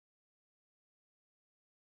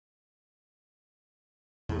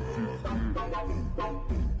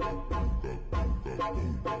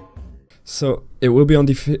So it will be on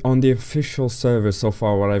the official server. So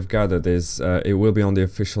far, what I've gathered is it will be on the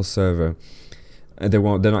official server. They're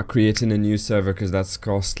not creating a new server because that's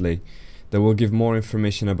costly. They will give more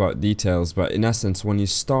information about details, but in essence, when you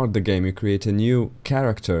start the game, you create a new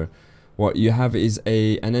character. What you have is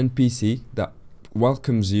an NPC that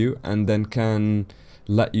welcomes you and then can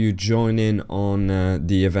let you join in on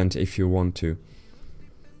the event if you want to.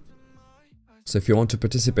 So if you want to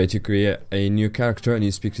participate, you create a new character and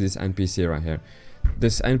you speak to this NPC right here.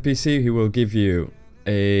 This NPC, he will give you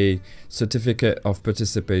a certificate of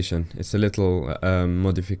participation. It's a little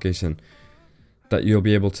modification that you'll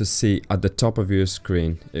be able to see at the top of your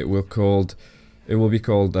screen. It will be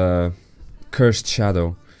called Cursed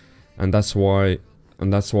Shadow, and that's why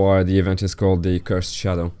the event is called the Cursed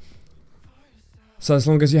Shadow. So as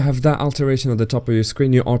long as you have that alteration at the top of your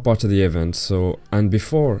screen, you are part of the event. So, and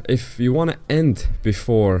if you want to end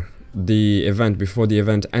before the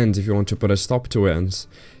event ends, if you want to put a stop to it,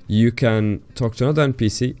 you can talk to another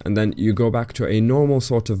NPC and then you go back to a normal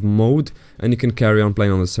sort of mode and you can carry on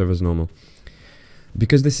playing on the server as normal.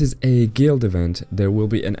 Because this is a guild event, there will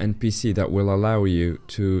be an NPC that will allow you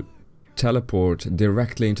to teleport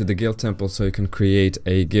directly into the guild temple so you can create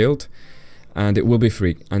a guild. And it will be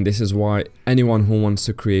free, and this is why anyone who wants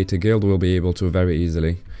to create a guild will be able to very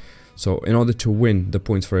easily. So in order to win the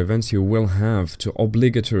points for events, you will have to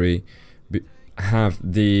obligatorily have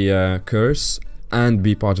the curse and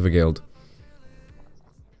be part of a guild.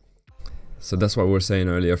 So that's what we were saying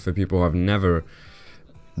earlier, for people who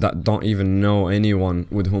that don't even know anyone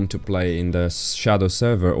with whom to play in the Shadow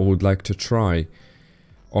server, or would like to try,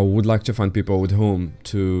 or would like to find people with whom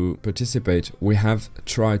to participate. We have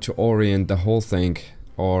tried to orient the whole thing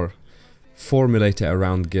or formulate it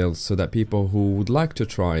around guilds so that people who would like to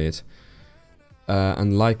try it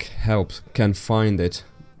and like help can find it,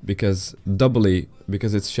 because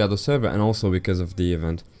it's Shadow server and also because of the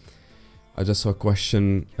event. I just saw a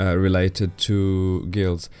question related to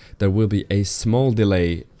guilds. There will be a small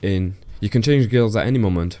delay in... You can change guilds at any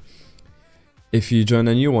moment. If you join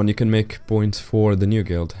a new one, you can make points for the new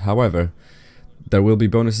guild. However, there will be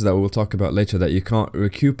bonuses that we'll talk about later that you can't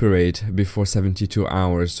recuperate before 72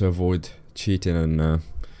 hours to avoid cheating and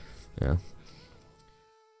yeah.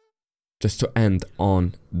 Just to end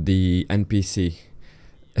on the NPC.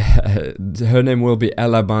 Her name will be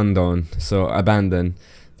El Abandon, so Abandon,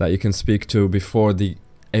 that you can speak to before the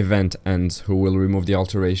event ends, who will remove the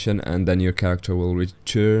alteration, and then your character will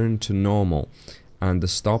return to normal. And the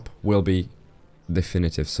stop will be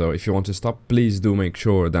definitive. So if you want to stop, please do make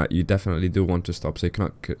sure that you definitely do want to stop, so you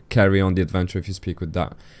cannot carry on the adventure if you speak with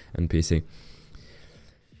that NPC.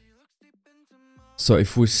 So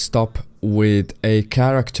if we stop with a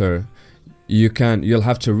character, you'll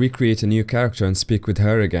have to recreate a new character and speak with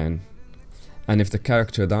her again. And if the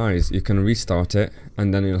character dies, you can restart it,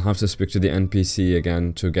 and then you'll have to speak to the NPC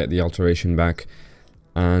again to get the alteration back.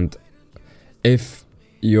 And if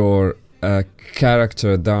your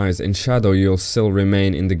character dies in Shadow, you'll still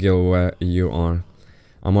remain in the guild where you are.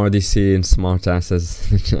 I'm already seeing smart asses.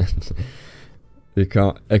 You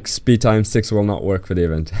can't. XP times 6 will not work for the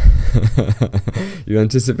event. You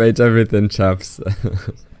anticipate everything, chaps.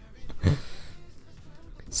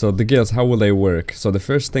 So the guilds, how will they work? So the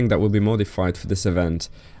first thing that will be modified for this event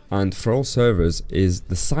and for all servers is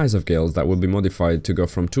the size of guilds that will be modified to go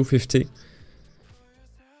from 250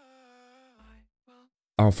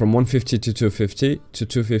 from 150 to 250 to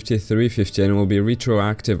 250, 350, and it will be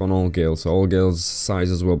retroactive on all guilds. So all guilds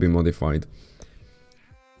sizes will be modified.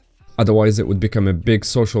 Otherwise it would become a big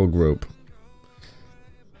social group.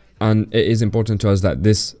 And it is important to us that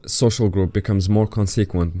this social group becomes more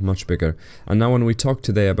consequent, much bigger. And now when we talk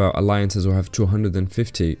today about alliances who have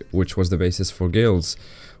 250, which was the basis for guilds,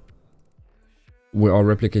 we are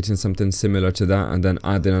replicating something similar to that and then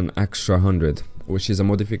adding an extra 100, which is a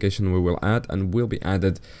modification we will add and will be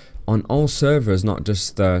added on all servers, not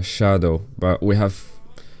just Shadow, but we have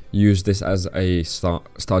used this as a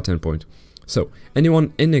starting point. So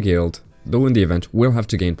anyone in a guild doing the event will have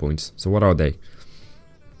to gain points. So what are they?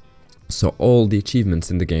 So all the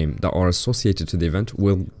achievements in the game that are associated to the event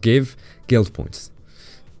will give guild points.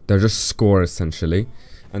 They're just score essentially,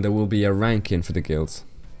 and there will be a ranking for the guilds.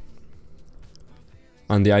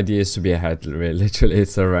 And the idea is to be ahead, really. Literally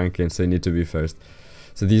it's a ranking, so you need to be first.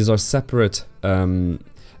 So these are separate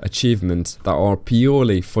achievements that are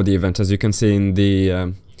purely for the event, as you can see in the...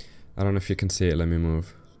 I don't know if you can see it, let me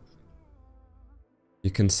move.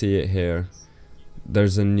 You can see it here.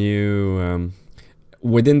 There's a new...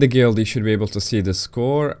 within the guild you should be able to see the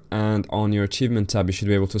score, and on your achievement tab you should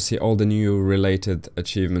be able to see all the new related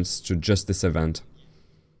achievements to just this event.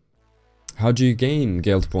 How do you gain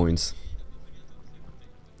guild points?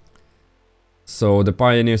 So the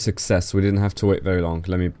pioneer success, we didn't have to wait very long.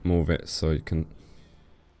 Let me move it so you can...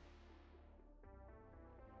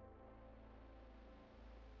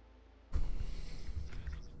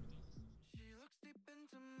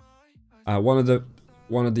 one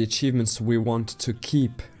of the achievements we want to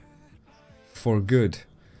keep for good,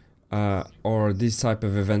 or these type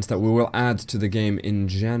of events that we will add to the game in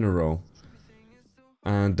general.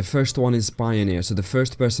 And the first one is Pioneer, so the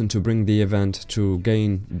first person to bring the event to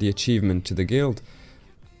gain the achievement to the guild.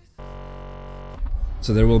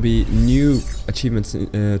 So there will be new achievements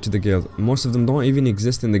to the guild. Most of them don't even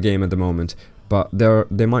exist in the game at the moment, but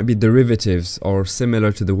they might be derivatives or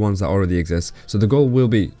similar to the ones that already exist. So the goal will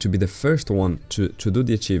be to be the first one to do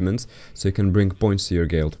the achievements, so you can bring points to your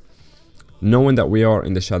guild. Knowing that we are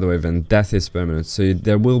in the Shadow event, death is permanent, so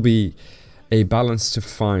there will be a balance to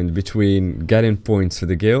find between getting points for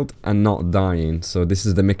the guild and not dying. So this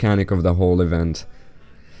is the mechanic of the whole event.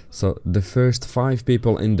 So the first 5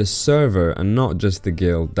 people in the server, and not just the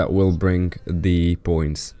guild, that will bring the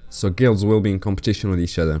points. So guilds will be in competition with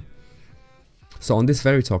each other. So on this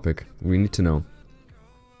very topic, we need to know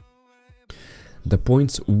the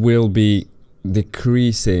points will be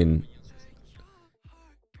decreasing.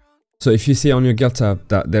 So if you see on your guild tab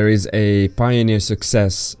that there is a pioneer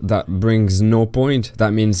success that brings no point,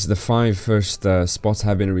 that means the 5 first spots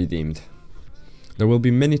have been redeemed. There will be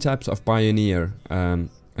many types of pioneer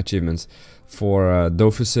achievements for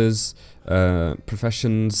Dofuses,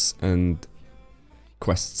 professions and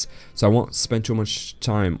quests. So I won't spend too much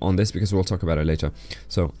time on this because we'll talk about it later.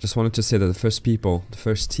 So just wanted to say that the first people, the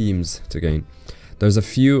first teams to gain, there's a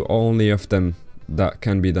few only of them that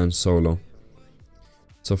can be done solo.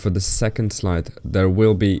 So for the second slide, there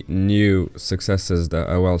will be new successes that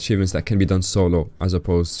well, achievements that can be done solo as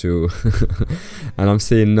opposed to and I'm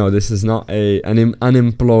saying no, this is not an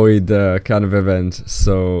unemployed kind of event,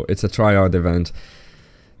 so it's a tryhard event.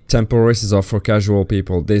 Temple races are for casual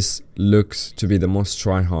people. This looks to be the most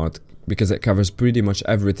tryhard because it covers pretty much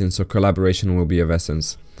everything, so collaboration will be of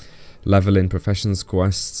essence. Leveling, professions,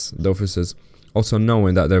 quests, Dofuses. Also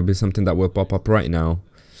knowing that there'll be something that will pop up right now.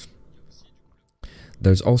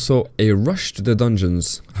 There's also a rush to the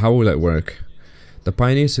dungeons. How will it work? The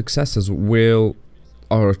pioneer successes will,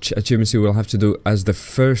 or achievements you will have to do as the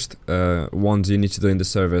first ones you need to do in the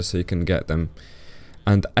server so you can get them.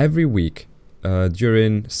 And every week,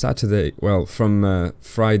 during Saturday, well, from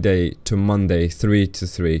Friday to Monday, 3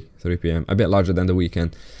 p.m, a bit larger than the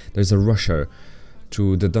weekend, there's a rusher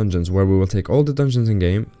to the dungeons where we will take all the dungeons in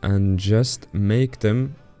game and just make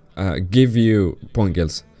them give you point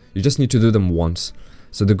guilds. You just need to do them once.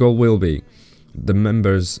 So the goal will be the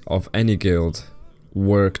members of any guild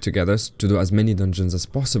work together to do as many dungeons as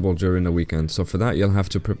possible during the weekend. So for that you'll have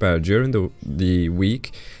to prepare during the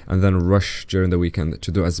week and then rush during the weekend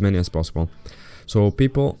to do as many as possible. So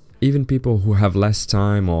people, even people who have less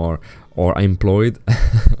time or are employed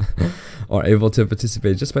are able to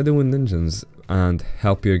participate just by doing dungeons and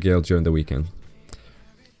help your guild during the weekend.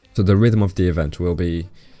 So the rhythm of the event will be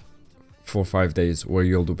 4 or 5 days where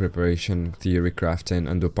you'll do preparation, theory crafting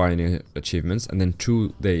and do pioneer achievements, and then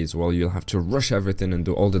 2 days where you'll have to rush everything and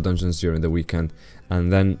do all the dungeons during the weekend,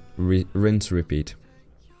 and then rinse repeat.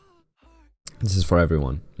 This is for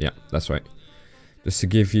everyone. Yeah, that's right. Just to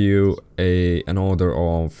give you an order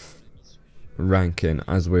of ranking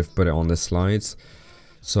as we've put it on the slides.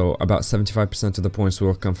 So about 75% of the points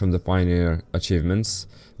will come from the pioneer achievements.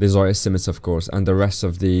 These are estimates, of course, and the rest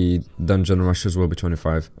of the dungeon rushes will be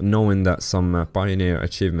 25. Knowing that some pioneer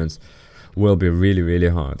achievements will be really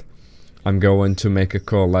hard, I'm going to make a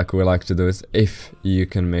call like we like to do is if you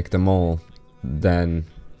can make them all, then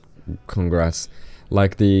congrats.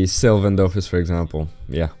 Like the Sylvan Dofus, for example.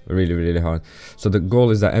 Yeah, really hard. So the goal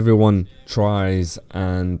is that everyone tries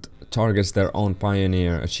and targets their own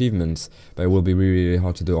pioneer achievements, but it will be really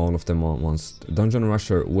hard to do all of them all at once. Dungeon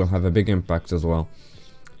Rusher will have a big impact as well,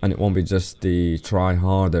 and it won't be just the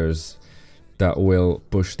try-harders that will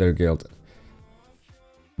push their guild.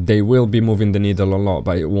 They will be moving the needle a lot,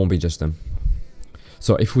 but it won't be just them.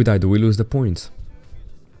 So if we die, do we lose the points?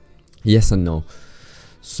 Yes and no.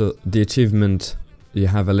 So the achievement, you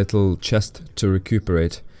have a little chest to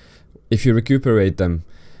recuperate. If you recuperate them,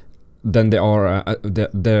 then they are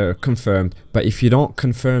they're confirmed. But if you don't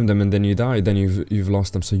confirm them and then you die, then you've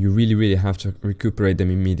lost them. So you really have to recuperate them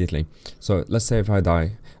immediately. So let's say if I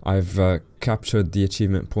die, I've captured the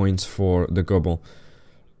achievement points for the gobble,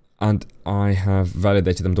 and I have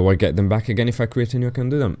validated them. Do I get them back again if I create a new account?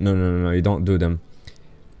 Do them? No, you don't do them.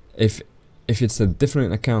 If it's a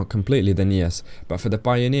different account completely, then yes. But for the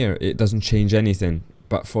pioneer, it doesn't change anything.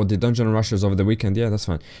 But for the dungeon rushers over the weekend, yeah, that's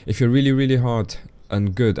fine. If you're really hard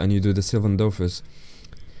and good and you do the Sylvan Dofus,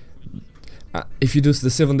 if you do the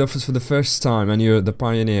Sylvan Dofus for the first time and you're the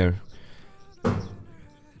pioneer,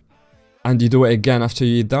 and you do it again after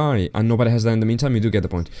you die and nobody has that in the meantime, you do get the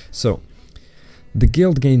point. So the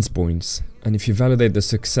guild gains points, and if you validate the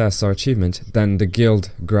success or achievement, then the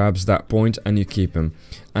guild grabs that point and you keep them.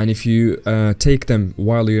 And if you take them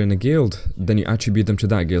while you're in a guild, then you attribute them to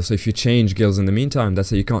that guild. So if you change guilds in the meantime, that's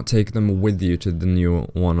how you can't take them with you to the new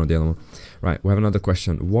one or the other one. Right, we have another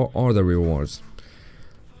question. What are the rewards?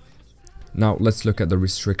 Now let's look at the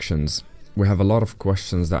restrictions. We have a lot of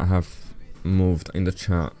questions that have moved in the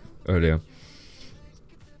chat earlier.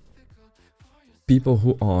 People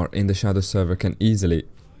who are in the shadow server can easily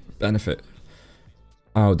benefit.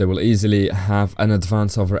 Oh, they will easily have an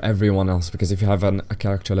advance over everyone else, because if you have a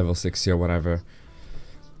character level 60 or whatever.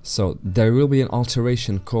 So there will be an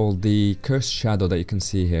alteration called the Cursed Shadow that you can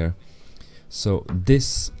see here. So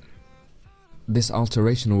this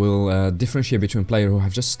alteration will differentiate between players who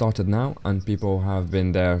have just started now and people who have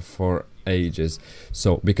been there for ages.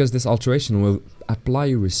 So because this alteration will apply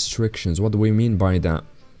restrictions, what do we mean by that?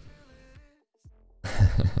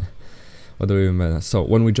 What do we mean by that? So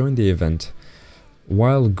when we join the event,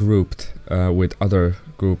 while grouped with other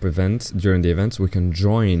group events during the events, we can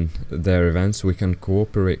join their events, we can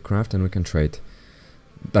cooperate, craft, and we can trade.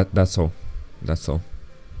 That's all. That's all.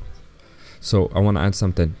 So I want to add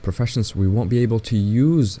something. Professions, we won't be able to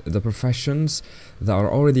use the professions that are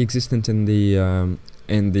already existent in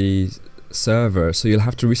the server, so you'll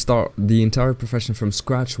have to restart the entire profession from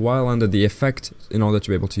scratch while under the effect in order to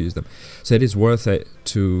be able to use them. So it is worth it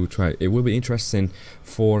to try. It will be interesting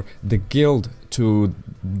for the guild to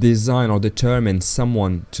design or determine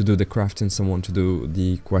someone to do the crafting, someone to do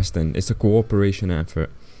the questing. It's a cooperation effort,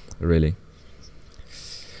 really.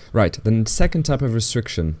 Right, then the second type of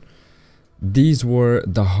restriction. These were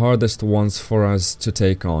the hardest ones for us to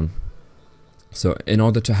take on. So in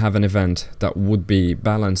order to have an event that would be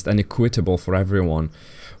balanced and equitable for everyone,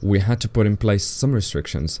 we had to put in place some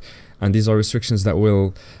restrictions. And these are restrictions that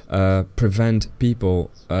will prevent people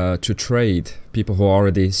to trade, people who are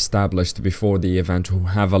already established before the event, who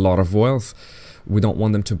have a lot of wealth. We don't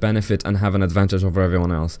want them to benefit and have an advantage over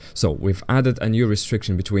everyone else. So we've added a new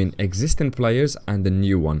restriction between existing players and the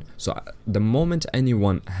new one. So the moment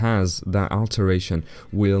anyone has that alteration,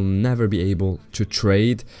 will never be able to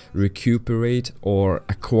trade, recuperate, or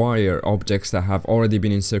acquire objects that have already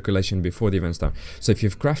been in circulation before the event starts. So if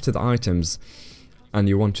you've crafted items and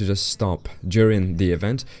you want to just stop during the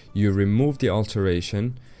event, you remove the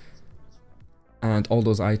alteration, and all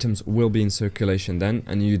those items will be in circulation then,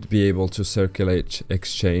 and you'd be able to circulate,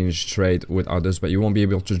 exchange, trade with others, but you won't be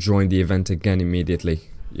able to join the event again immediately.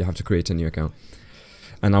 You have to create a new account.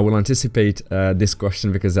 And I will anticipate this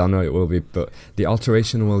question because I know it will be, but the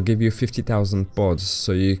alteration will give you 50,000 pods,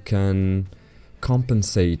 so you can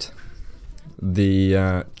compensate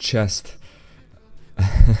the chest.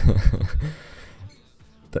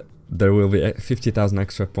 There will be 50,000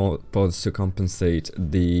 extra pods to compensate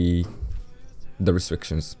the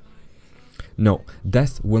restrictions. No,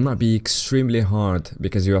 death will not be extremely hard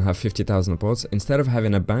because you will have 50,000 pods. Instead of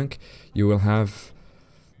having a bank, you will have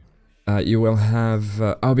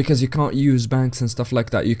oh, because you can't use banks and stuff like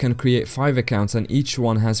that, you can create 5 accounts and each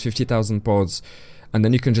one has 50,000 pods, and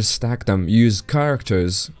then you can just stack them. Use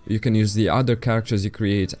characters, you can use the other characters you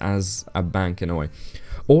create as a bank in a way,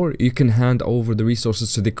 or you can hand over the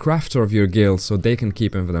resources to the crafter of your guild so they can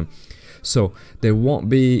keep them for them. So the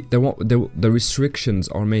restrictions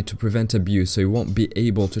are made to prevent abuse, so you won't be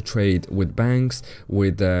able to trade with banks,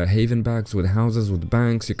 with haven bags, with houses, with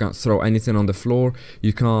banks. You can't throw anything on the floor,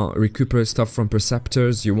 you can't recuperate stuff from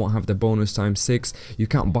preceptors, you won't have the bonus ×6, you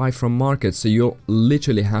can't buy from markets, so you'll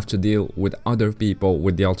literally have to deal with other people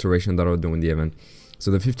with the alteration that are doing the event.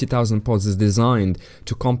 So the 50,000 pods is designed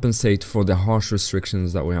to compensate for the harsh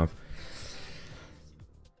restrictions that we have.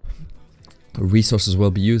 Resources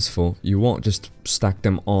will be useful. You won't just stack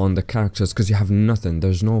them on the characters because you have nothing.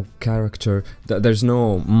 There's no character, there's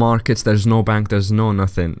no markets, there's no bank, there's no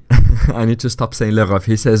nothing. I need to stop saying Lerov.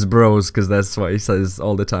 He says bros because that's what he says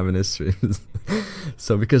all the time in his streams.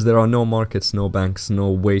 So because there are no markets, no banks,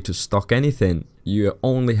 no way to stock anything, you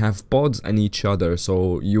only have pods and each other,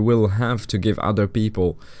 so you will have to give other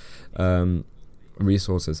people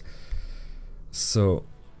resources. So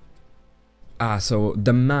So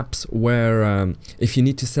the maps where if you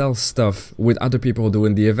need to sell stuff with other people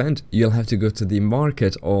doing the event, you'll have to go to the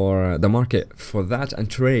market or the market for that and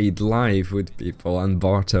trade live with people and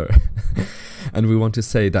barter. And we want to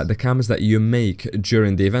say that the cameras that you make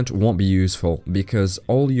during the event won't be useful, because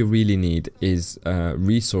all you really need is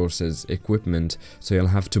resources, equipment, so you'll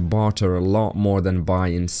have to barter a lot more than buy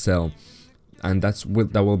and sell, and that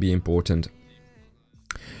will be important.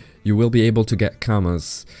 You will be able to get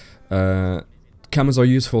cameras. Cameras are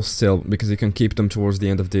useful still because you can keep them towards the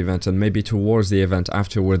end of the event, and maybe towards the event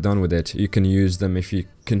after we're done with it you can use them if you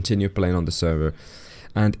continue playing on the server.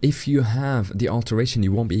 And if you have the alteration,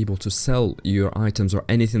 you won't be able to sell your items or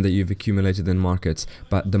anything that you've accumulated in markets,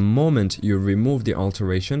 but the moment you remove the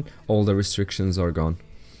alteration, all the restrictions are gone.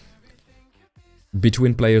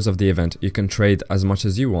 Between players of the event you can trade as much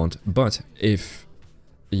as you want, but if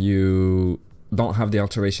you don't have the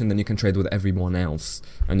alteration, then you can trade with everyone else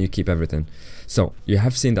and you keep everything. So you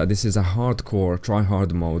have seen that this is a hardcore try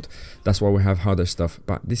hard mode. That's why we have harder stuff,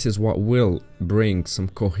 but this is what will bring some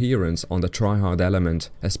coherence on the try hard element,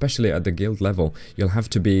 especially at the guild level. You'll have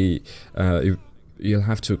to be you'll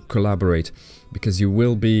have to collaborate, because you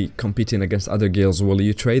will be competing against other guilds. Will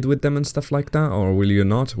you trade with them and stuff like that, or will you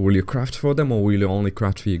not? Will you craft for them, or will you only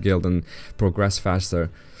craft for your guild and progress faster?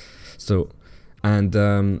 So, and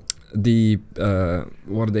the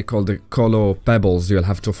what are they called, the colo pebbles, you'll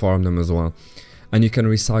have to farm them as well, and you can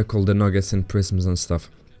recycle the nuggets and prisms and stuff.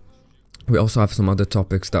 We also have some other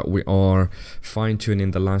topics that we are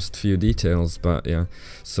fine-tuning the last few details, but yeah,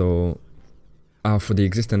 so for the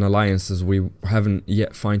existing alliances we haven't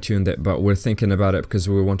yet fine-tuned it, but we're thinking about it because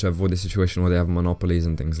we want to avoid the situation where they have monopolies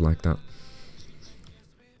and things like that.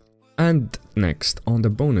 And next, on the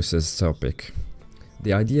bonuses topic,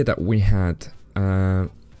 the idea that we had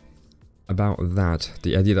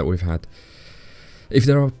if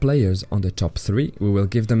there are players on the top 3, we will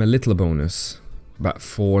give them a little bonus, but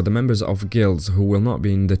for the members of guilds who will not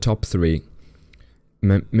be in the top 3,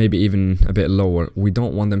 maybe even a bit lower, we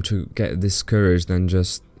don't want them to get discouraged and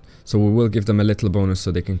just, so we will give them a little bonus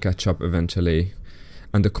so they can catch up eventually.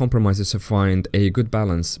 And the compromise is to find a good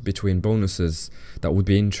balance between bonuses that would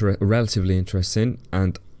be relatively interesting,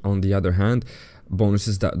 and on the other hand,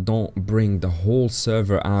 bonuses that don't bring the whole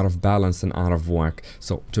server out of balance and out of whack.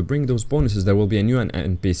 So to bring those bonuses, there will be a new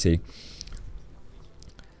NPC.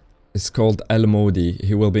 It's called El Modi.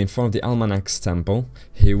 He will be in front of the Almanac's temple.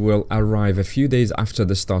 He will arrive a few days after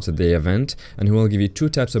the start of the event, and he will give you 2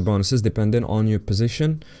 types of bonuses depending on your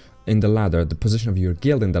position in the ladder, the position of your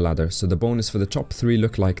guild in the ladder. So the bonus for the top 3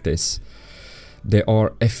 look like this. They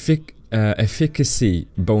are efficacy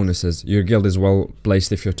bonuses. Your guild is well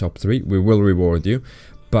placed if you're top 3, we will reward you,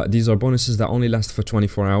 but these are bonuses that only last for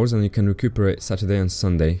 24 hours and you can recuperate Saturday and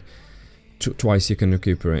Sunday. Twice you can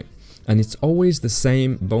recuperate, and it's always the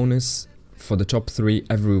same bonus for the top 3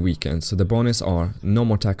 every weekend. So the bonus are no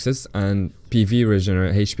more taxes and PV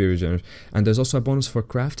regenerate, HP regenerate, and there's also a bonus for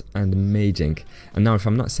craft and maging. And now if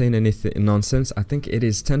I'm not saying anything nonsense, I think it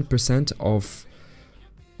is 10% of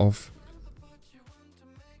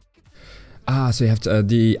so you have to,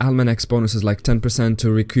 the Almanac's bonus is like 10%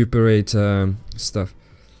 to recuperate stuff.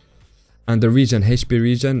 And the regen, HP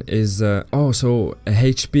regen is, so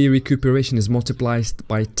HP recuperation is multiplied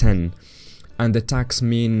by 10. And the tax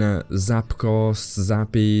mean zap costs,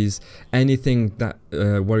 zappies, anything that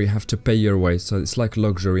where you have to pay your way. So it's like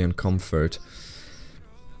luxury and comfort.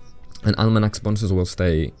 And Almanac's bonuses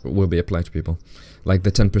will be applied to people, like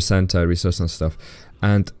the 10% resource and stuff.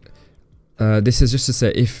 And this is just to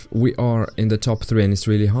say, if we are in the top 3 and it's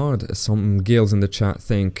really hard, some guilds in the chat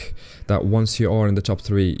think that once you are in the top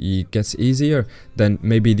 3 it gets easier, then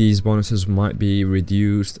maybe these bonuses might be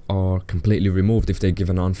reduced or completely removed if they give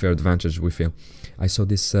an unfair advantage, we feel. I saw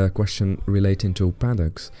this question relating to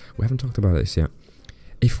paddocks. We haven't talked about this yet.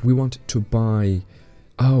 If we want to buy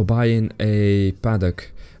in a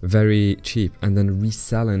paddock very cheap and then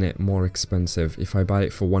reselling it more expensive, if I buy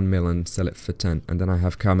it for 1 mil and sell it for 10 and then I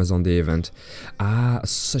have cameras on the event.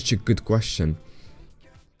 Such a good question.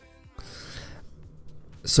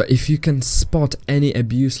 So if you can spot any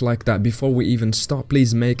abuse like that before we even start,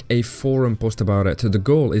 please make a forum post about it. So the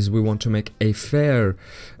goal is we want to make a fair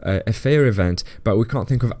event, but we can't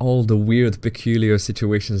think of all the weird peculiar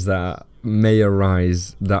situations that may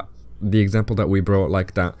arise. That the example that we brought,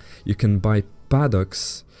 like that you can buy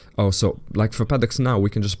paddocks. So like for paddocks now,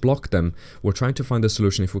 we can just block them. We're trying to find a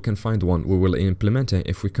solution. If we can find one, we will implement it.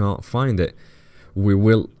 If we can't find it, we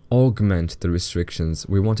will augment the restrictions.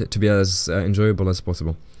 We want it to be as enjoyable as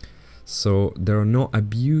possible. So there are no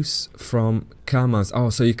abuse from kamas. Oh,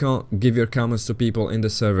 so you can't give your kamas to people in the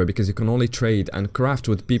server because you can only trade and craft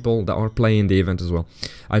with people that are playing the event as well.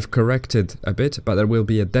 I've corrected a bit, but there will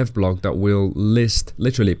be a dev blog that will list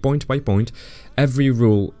literally point by point every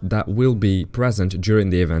rule that will be present during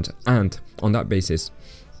the event, and on that basis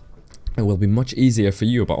it will be much easier for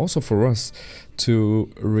you, but also for us,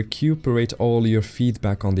 to recuperate all your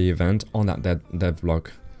feedback on the event on that dev blog.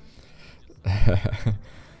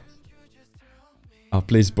 Oh,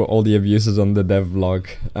 please put all the abuses on the dev blog,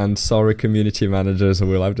 and sorry community managers who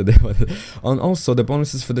will have to deal with it. And also the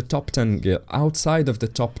bonuses for the top 10 guild. Outside of the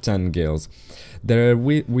top 10 guilds,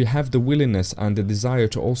 we have the willingness and the desire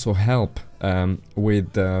to also help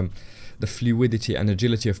with the fluidity and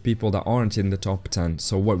agility of people that aren't in the top 10.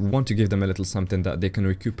 So we want to give them a little something that they can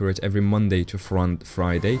recuperate every Monday to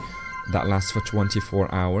Friday. That lasts for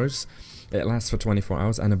 24 hours. It lasts for 24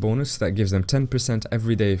 hours, and a bonus that gives them 10%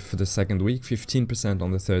 every day for the second week, 15%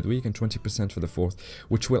 on the third week, and 20% for the fourth,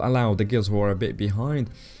 which will allow the guilds who are a bit behind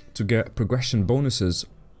to get progression bonuses,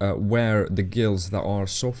 where the guilds that are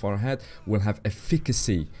so far ahead will have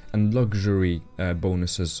efficacy and luxury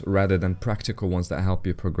bonuses rather than practical ones that help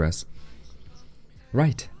you progress.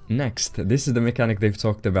 Right, next, this is the mechanic they've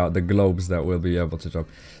talked about, the globes that we'll be able to drop.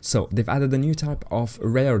 So they've added a new type of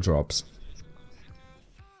rare drops.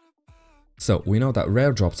 So we know that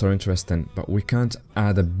rare drops are interesting, but we can't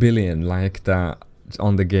add a billion like that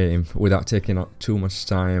on the game without taking up too much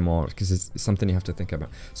time, or because it's something you have to think about.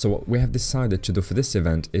 So what we have decided to do for this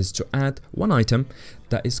event is to add one item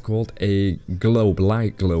that is called a globe,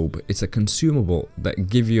 light globe. It's a consumable that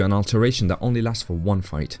gives you an alteration that only lasts for one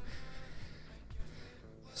fight.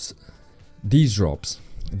 So these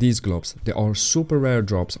globes, they are super rare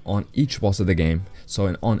drops on each boss of the game.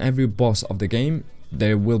 So on every boss of the game,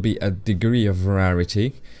 there will be a degree of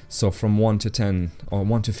rarity. So from 1 to 10 or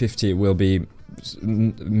 1 to 50 it will be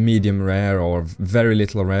medium rare or very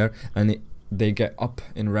little rare, and they get up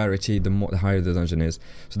in rarity the higher the dungeon is.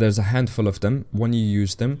 So there's a handful of them. When you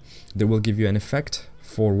use them, they will give you an effect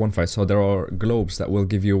for one fight. So there are globes that will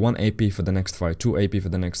give you 1 AP for the next fight, 2 AP for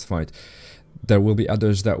the next fight. There will be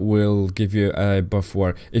others that will give you a buff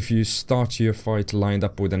where if you start your fight lined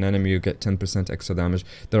up with an enemy, you get 10% extra damage.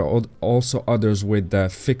 There are also others with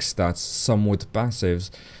fixed stats, some with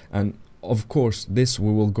passives, and of course this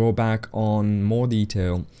we will go back on more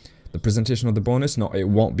detail. The presentation of the bonus, no, it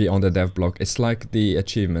won't be on the dev blog. It's like the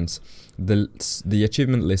achievements. The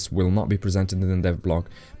achievement list will not be presented in the dev blog,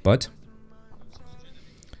 but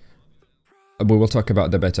we will talk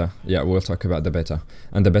about the beta. Yeah, we'll talk about the beta.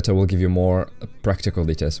 And the beta will give you more practical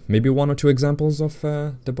details. Maybe 1 or 2 examples of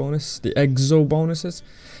the bonus, the exo bonuses.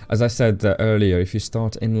 As I said earlier, if you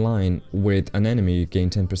start in line with an enemy, you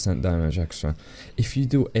gain 10% damage extra. If you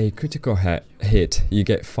do a critical hit, you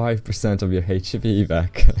get 5% of your HP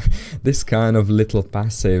back. This kind of little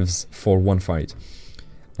passives for one fight.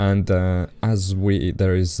 And there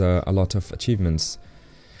is a lot of achievements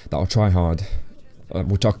that are try hard.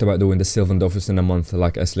 We talked about doing the Sylvan Dofus in a month,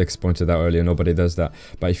 like Eslix pointed out earlier. Nobody does that.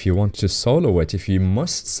 But if you want to solo it, if you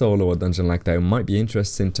must solo a dungeon like that, it might be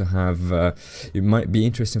interesting to have. It might be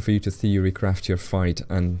interesting for you to theory craft your fight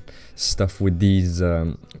and stuff with these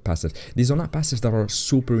passives. These are not passives that are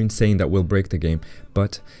super insane that will break the game,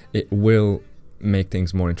 but it will make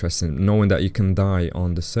things more interesting, knowing that you can die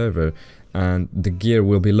on the server. And the gear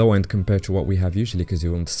will be low end compared to what we have usually, because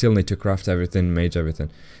you will still need to craft everything, mage everything,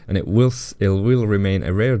 and it will remain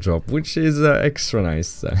a rare job, which is extra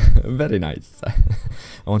nice, very nice.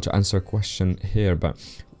 I want to answer a question here, but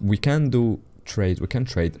we can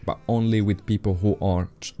trade, but only with people who are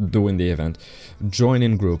doing the event. Join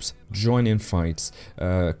in groups, join in fights,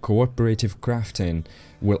 cooperative crafting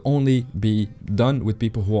will only be done with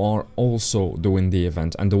people who are also doing the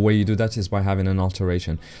event, and the way you do that is by having an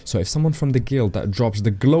alteration. So if someone from the guild that drops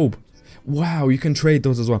the globe, wow, you can trade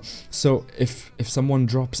those as well. So if someone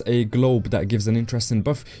drops a globe that gives an interesting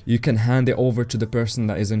buff, you can hand it over to the person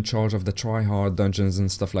that is in charge of the try-hard dungeons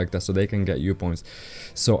and stuff like that, so they can get you points.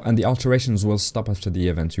 So, and the alterations will stop after the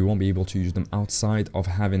event. You won't be able to use them outside of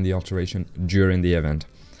having the alteration during the event.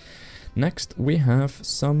 Next, we have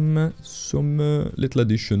some little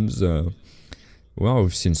additions. Wow,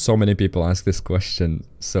 we've seen so many people ask this question.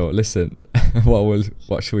 So listen,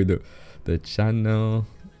 what should we do? The channel,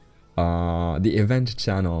 the event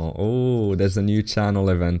channel. Oh, there's a new channel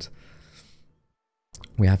event.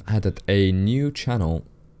 We have added a new channel,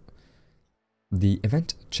 the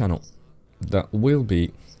event channel, that will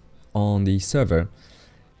be on the server.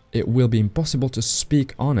 It will be impossible to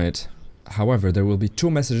speak on it. However, there will be 2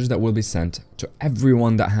 messages that will be sent to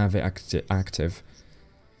everyone that have it active.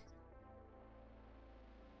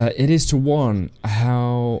 It is to warn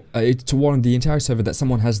it's to warn the entire server that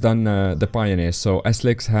someone has done the Pioneer. So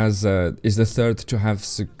Slix has is the third to have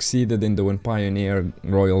succeeded in doing Pioneer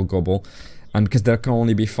Royal Gobble, and because there can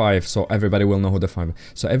only be 5, so everybody will know who the 5.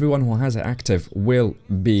 So everyone who has it active will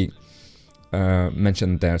be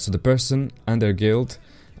mentioned there. So the person and their guild.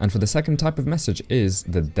 And for the second type of message is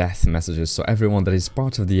the death messages. So everyone that is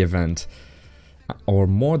part of the event or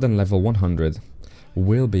more than level 100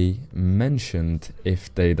 will be mentioned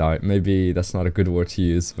if they die. Maybe that's not a good word to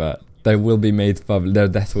use, but they will be made public. Their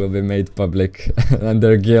death will be made public, and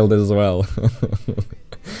their guild as well.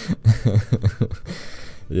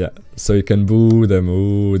 Yeah, so you can boo them.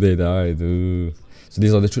 Ooh, they died. Ooh. So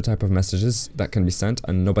these are the 2 types of messages that can be sent,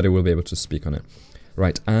 and nobody will be able to speak on it.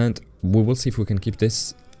 Right, and we will see if we can keep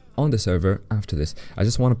this on the server after this. I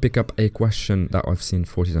just want to pick up a question that I've seen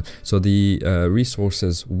 40 times. So the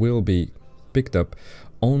resources will be picked up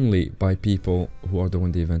only by people who are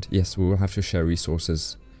doing the event. Yes, we will have to share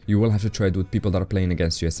resources. You will have to trade with people that are playing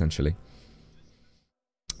against you, essentially.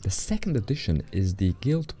 The second addition is the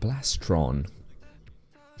Guild Plastron.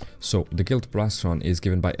 So the Guild Plastron is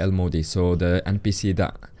given by El Modi, so the NPC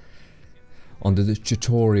that on the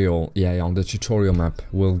tutorial, on the tutorial map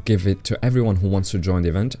will give it to everyone who wants to join the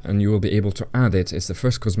event, and you will be able to add it. It's the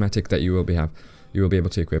first cosmetic that you will be able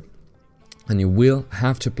to equip, and you will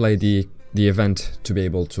have to play the event to be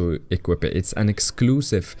able to equip it. It's an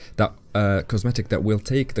exclusive cosmetic that will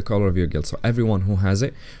take the color of your guild, so everyone who has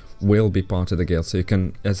it will be part of the guild. So you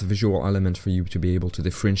can, as a visual element for you to be able to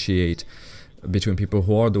differentiate between people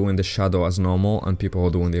who are doing the shadow as normal and people who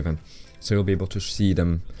are doing the event. So you'll be able to see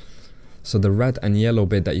them. So the red and yellow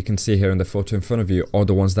bit that you can see here in the photo in front of you are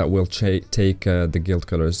the ones that will take the guild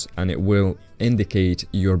colors, and it will indicate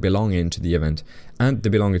your belonging to the event and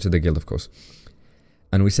the belonging to the guild, of course.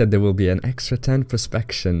 And we said there will be an extra 10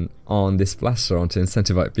 prospection on this plastron to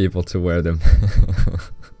incentivize people to wear them.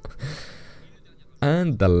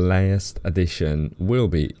 And the last addition will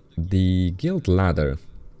be the guild ladder.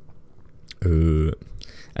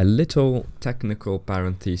 A little technical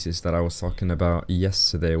parenthesis that I was talking about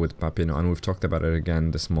yesterday with Papino, and we've talked about it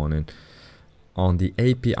again this morning on the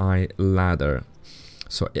API ladder.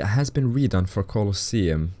 So it has been redone for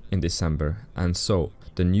Colosseum in December, and so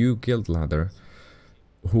the new guild ladder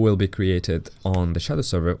who will be created on the Shadow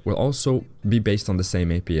server will also be based on the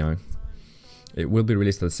same API. It will be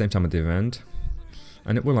released at the same time of the event,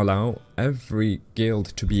 and it will allow every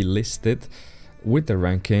guild to be listed with the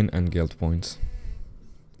ranking and guild points.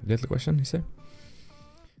 Get the question, you say?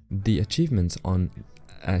 The achievements on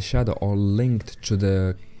Shadow are linked to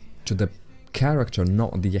the character,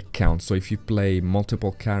 not the account. So if you play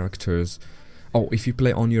multiple characters, if you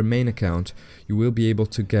play on your main account, you will be able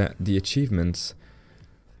to get the achievements.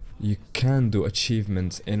 You can do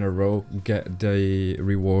achievements in a row, get the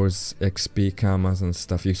rewards, XP, kamas and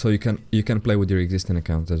stuff. So you can play with your existing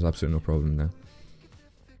account. There's absolutely no problem there.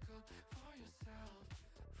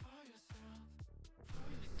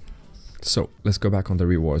 So let's go back on the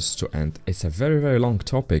rewards to end. It's a very, very long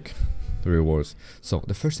topic, the rewards. So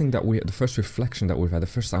the first reflection that we've had, the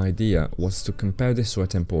first idea was to compare this to a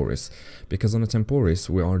Temporis, because on a Temporis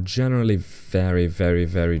we are generally very, very,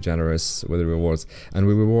 very generous with the rewards, and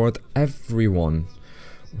we reward everyone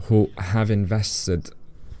who have invested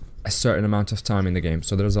a certain amount of time in the game.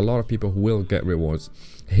 So there's a lot of people who will get rewards.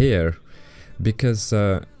 Here, because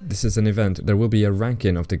this is an event, there will be a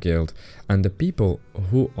ranking of the guild, and the people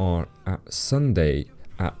who are at Sunday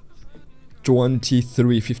at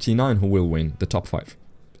 23:59 who will win the top 5.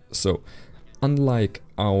 So unlike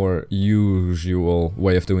our usual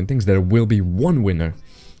way of doing things, there will be one winner.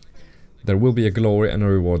 There will be a glory and a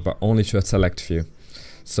reward, but only to a select few.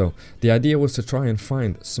 So the idea was to try and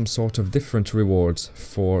find some sort of different rewards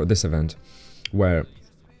for this event, where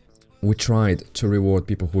we tried to reward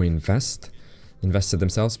people who invested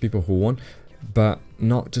themselves, people who won, but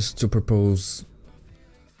not just to propose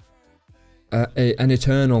an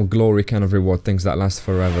eternal glory kind of reward, things that last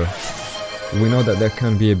forever. We know that there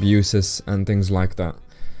can be abuses and things like that,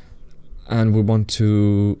 and we want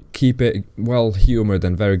to keep it well-humored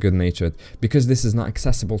and very good-natured. Because this is not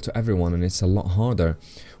accessible to everyone and it's a lot harder,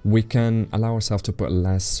 we can allow ourselves to put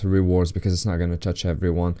less rewards, because it's not going to touch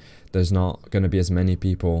everyone. There's not going to be as many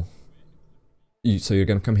people. So you're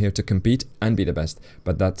going to come here to compete and be the best,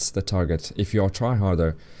 but that's the target. If you are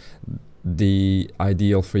tryharder, the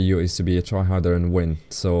ideal for you is to be a tryharder and win,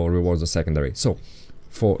 so rewards are secondary. So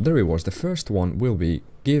for the rewards, the first one will be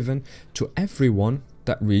given to everyone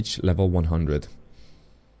that reach level 100.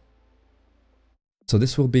 So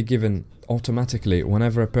this will be given automatically.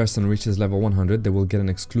 Whenever a person reaches level 100, they will get an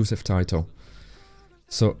exclusive title.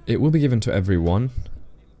 So it will be given to everyone,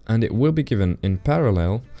 and it will be given in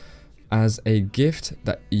parallel as a gift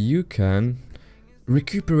that you can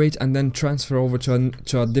recuperate and then transfer over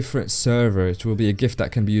to a different server. It will be a gift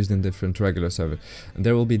that can be used in different regular servers. And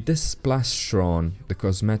there will be this Splashron, the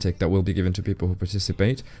cosmetic, that will be given to people who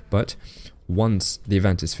participate, but once the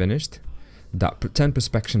event is finished, that 10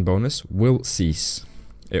 perspection bonus will cease.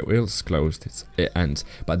 It will close, it ends.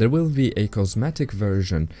 But there will be a cosmetic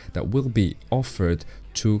version that will be offered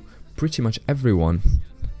to pretty much everyone,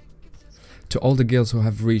 to all the guilds who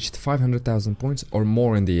have reached 500,000 points or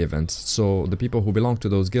more in the event. So the people who belong to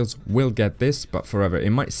those guilds will get this, but forever. It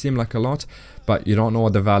might seem like a lot, but you don't know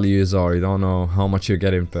what the values are, you don't know how much you're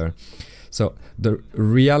getting per. So the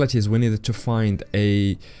reality is we needed to find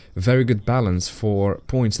a very good balance for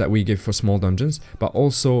points that we give for small dungeons, but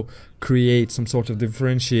also create some sort of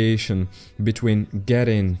differentiation between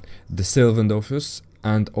getting the Sylvan Dofus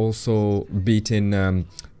and also beating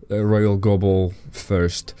Royal Gobble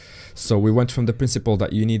first. So we went from the principle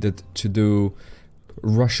that you needed to do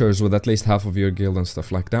rushers with at least half of your guild and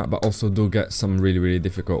stuff like that, but also do get some really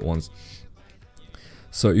difficult ones.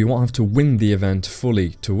 So you won't have to win the event fully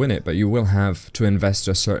to win it, but you will have to invest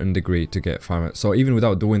to a certain degree to get 500. So even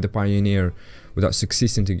without doing the Pioneer, without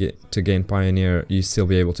succeeding to gain Pioneer, you still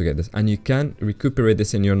be able to get this. And you can recuperate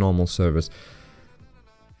this in your normal servers.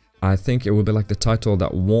 I think it will be like the title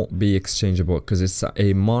that won't be exchangeable, because it's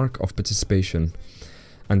a mark of participation.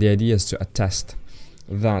 And the idea is to attest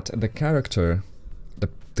that the character,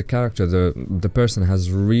 the person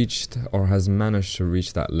has reached or has managed to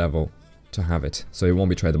reach that level to have it, so it won't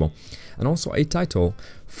be tradable. And also a title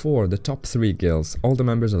for the top 3 guilds, all the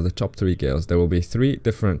members of the top 3 guilds. There will be 3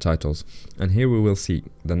 different titles, and here we will see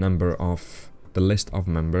the number of the list of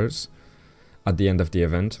members at the end of the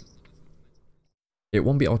event. It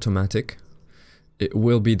won't be automatic, it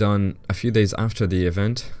will be done a few days after the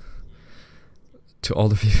event to all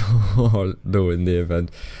the people who are doing the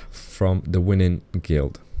event from the winning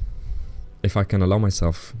guild. If I can allow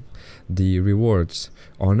myself, the rewards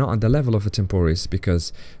are not at the level of a Temporis,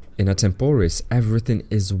 because in a Temporis everything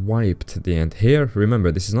is wiped at the end. Here,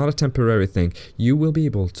 remember, this is not a temporary thing. You will be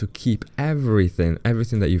able to keep everything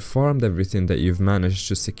that you farmed, everything that you've managed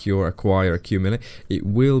to secure, acquire, accumulate. It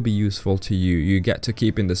will be useful to you. You get to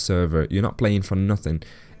keep in the server. You're not playing for nothing.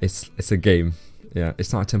 It's a game. Yeah,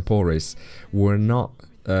 it's not a Temporis. We're not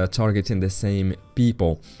targeting the same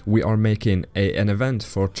people. We are making an event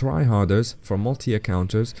for tryharders, for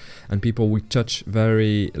multi-accounters, and people we touch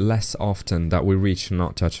very less often, that we reach,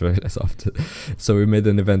 not touch very less often. So we made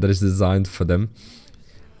an event that is designed for them,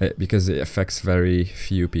 because it affects very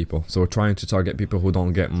few people. So we're trying to target people who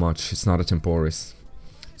don't get much. It's not a Temporis.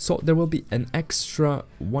 So there will be an extra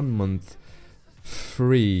 1 month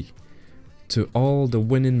free to all the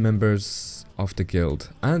winning members of the guild.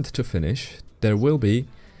 And to finish, there will be,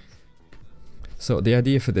 so the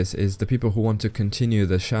idea for this is the people who want to continue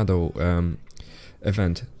the shadow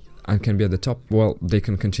event and can be at the top, well, they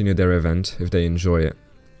can continue their event if they enjoy it.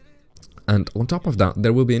 And on top of that,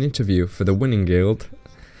 there will be an interview for the winning guild,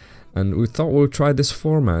 and we thought we'll try this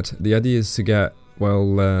format. The idea is to get,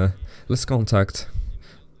 well, let's contact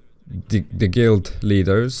the guild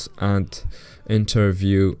leaders and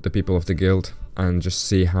interview the people of the guild and just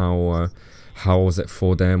see how was it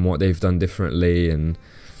for them, what they've done differently, and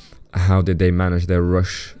how did they manage their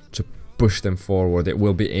rush to push them forward. It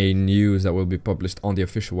will be a news that will be published on the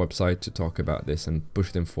official website to talk about this and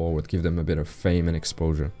push them forward, give them a bit of fame and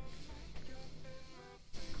exposure.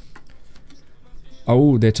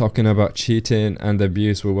 Oh, they're talking about cheating and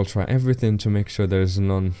abuse. We will try everything to make sure there's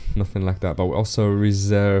nothing like that, but we also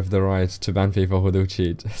reserve the right to ban people who do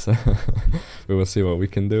cheat. So we will see what we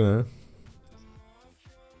can do, huh?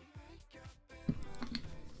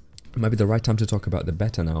 It might be the right time to talk about the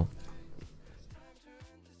beta now.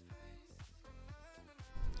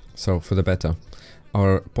 So for the beta,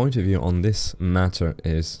 our point of view on this matter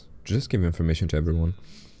is just give information to everyone.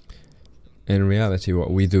 In reality,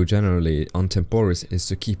 what we do generally on Temporis is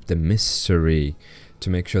to keep the mystery, to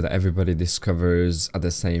make sure that everybody discovers at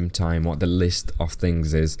the same time what the list of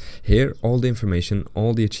things is. Here, all the information,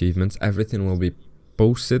 all the achievements, everything will be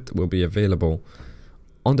posted, will be available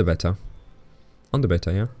on the beta. On the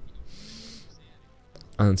beta, yeah?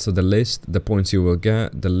 And so the list, the points you will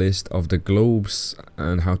get, the list of the globes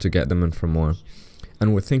and how to get them and for more.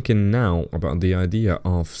 And we're thinking now about the idea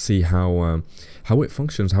of see how it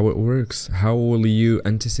functions, how it works, how will you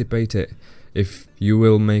anticipate it, if you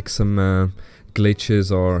will make some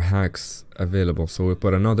glitches or hacks available. So we'll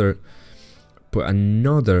put another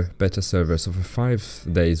beta server. So for 5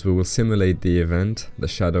 days we will simulate the event, the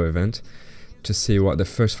shadow event, to see what the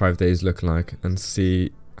first 5 days look like and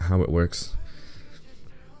see how it works.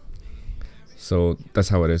 So that's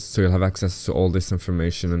how it is. So you'll have access to all this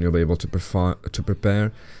information, and you'll be able to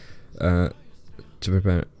prepare.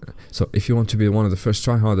 So if you want to be one of the first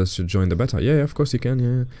tryharders to join the beta, yeah, of course you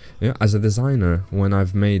can. Yeah. As a designer, when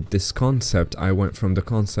I've made this concept, I went from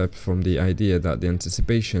the idea that the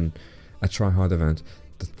anticipation, a tryhard event,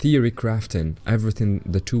 the theory crafting, everything,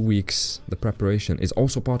 the 2 weeks, the preparation is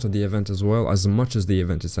also part of the event as well, as much as the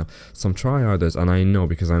event itself. Some tryharders, and I know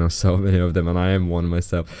because I know so many of them, and I am one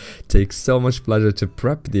myself, take so much pleasure to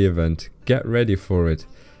prep the event, get ready for it,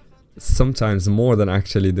 sometimes more than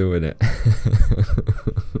actually doing it.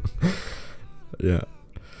 Yeah.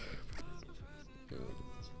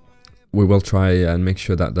 We will try and make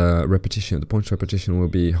sure that the point repetition will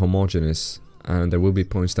be homogeneous, and there will be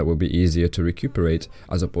points that will be easier to recuperate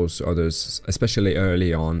as opposed to others, especially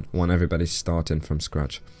early on when everybody's starting from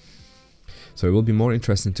scratch. So it will be more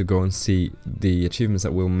interesting to go and see the achievements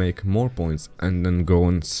that will make more points and then go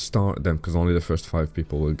and start them, because only the first 5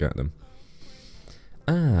 people will get them.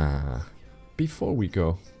 Before we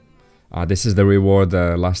go, this is the reward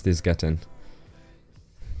Last is getting.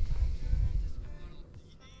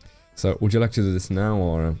 So would you like to do this now,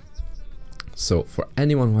 or... So for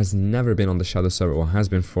anyone who has never been on the Shadow server, or has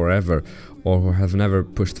been forever, or who have never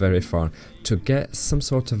pushed very far, to get some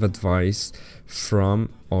sort of advice from,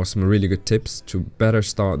 or some really good tips to better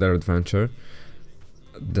start their adventure,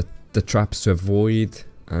 the traps to avoid,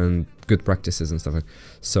 and good practices and stuff like that.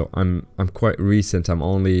 So I'm quite recent. I'm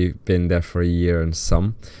only been there for a year and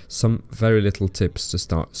some very little tips to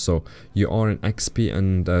start. So you are in XP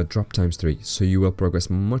and drop times 3, so you will progress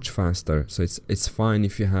much faster. So it's fine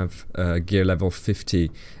if you have gear level 50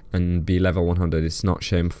 and be level 100. It's not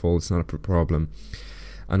shameful, it's not a problem.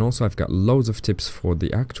 And also I've got loads of tips for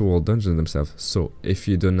the actual dungeons themselves. So if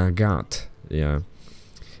you do Nagat, yeah,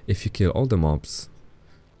 if you kill all the mobs,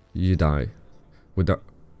 you die.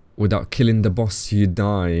 Without killing the boss, you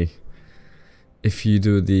die. If you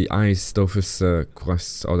do the Ice Dofus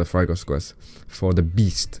quest, or the Frygos quest for the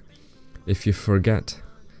beast, if you forget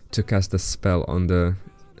to cast a spell on the...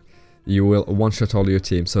 you will one-shot all your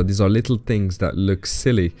team. So these are little things that look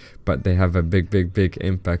silly, but they have a big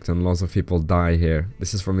impact, and lots of people die here.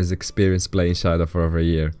 This is from his experience playing Shadow for over a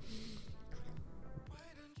year.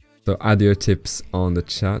 So add your tips on the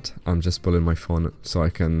chat. I'm just pulling my phone so I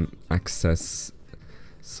can access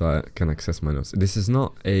my notes. This is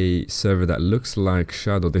not a server that looks like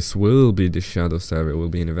Shadow. This will be the Shadow server. It will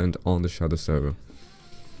be an event on the Shadow server.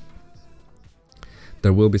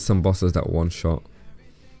 There will be some bosses that one-shot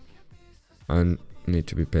and need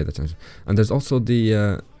to be paid attention. And there's also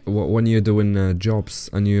the when you're doing jobs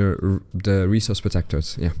and you're the resource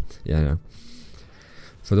protectors. Yeah.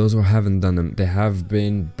 For those who haven't done them, they have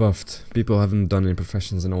been buffed. People haven't done any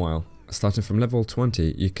professions in a while. Starting from level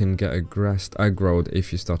 20, you can get aggroed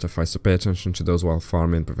if you start a fight, so pay attention to those while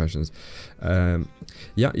farming professions.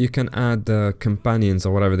 Yeah, you can add companions,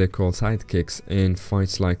 or whatever they call, sidekicks, in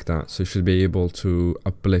fights like that, so you should be able to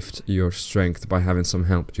uplift your strength by having some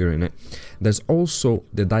help during it. There's also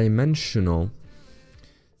the dimensional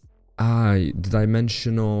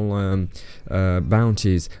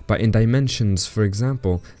bounties, but in dimensions, for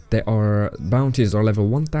example, there are bounties are level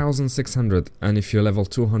 1600, and if you're level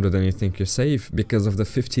 200 and you think you're safe, because of the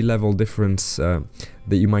 50 level difference, that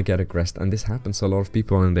you might get aggressed, and this happens to a lot of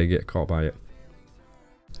people and they get caught by it.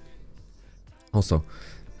 Also,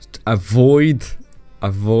 avoid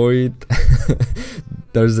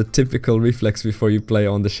there's a typical reflex before you play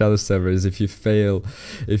on the Shadow server, is if you fail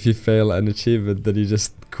an achievement, then you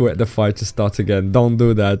just quit the fight to start again. Don't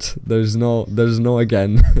do that. There's no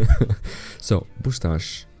again. So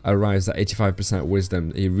Bustash arrives at 85%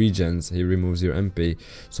 wisdom. He regens, he removes your MP,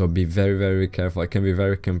 so be very careful. It can be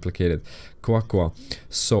very complicated. Kwakwa,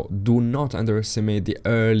 so do not underestimate the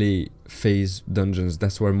early phase dungeons.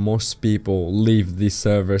 That's where most people leave the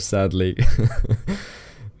server, sadly.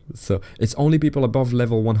 So it's only people above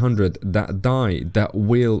level 100 that die that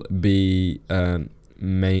will be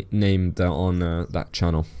named on that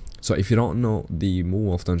channel. So if you don't know the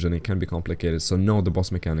Moonwolf dungeon, it can be complicated, so know the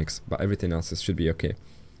boss mechanics, but everything else should be okay.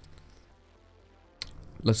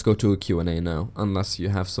 Let's go to a Q&A now, unless you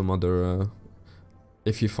have some other...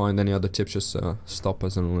 if you find any other tips, just stop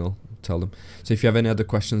us and we'll tell them. So if you have any other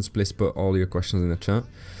questions, please put all your questions in the chat.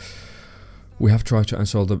 We have tried to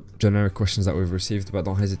answer all the generic questions that we've received, but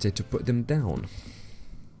don't hesitate to put them down.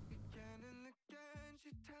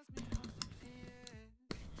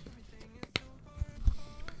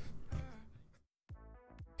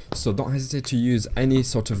 So don't hesitate to use any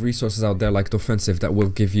sort of resources out there like the offensive that will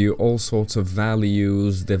give you all sorts of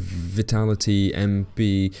values, the vitality,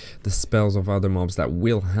 MP, the spells of other mobs that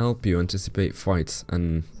will help you anticipate fights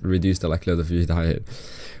and reduce the likelihood of you dying.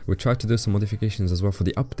 We tried to do some modifications as well for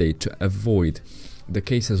the update to avoid the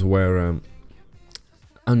cases where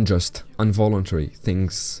unjust, involuntary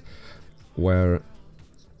things where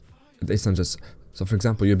it's unjust. So for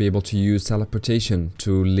example, you'll be able to use teleportation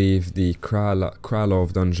to leave the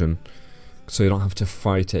Kralov dungeon, so you don't have to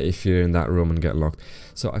fight it if you're in that room and get locked.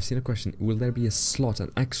 So I've seen a question, will there be a slot,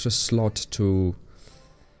 an extra slot to...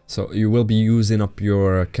 So you will be using up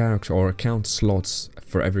your character or account slots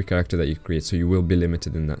for every character that you create, so you will be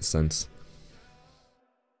limited in that sense.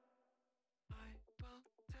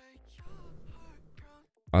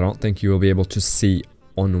 I don't think you will be able to see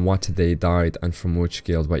on what they died and from which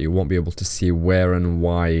guild, but you won't be able to see where and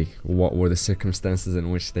why, what were the circumstances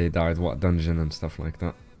in which they died, what dungeon and stuff like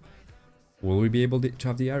that. Will we be able to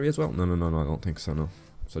have the area as well? No, I don't think so, no.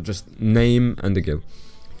 So just name and the guild.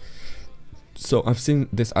 So I've seen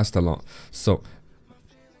this asked a lot. So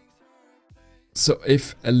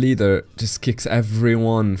if a leader just kicks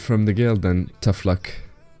everyone from the guild, then tough luck.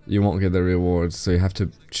 You won't get the rewards, so you have to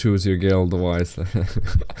choose your guild wisely.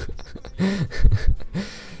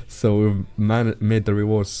 So we've made the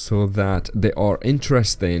rewards so that they are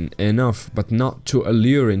interesting enough, but not too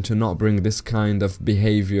alluring to not bring this kind of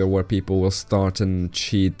behavior where people will start and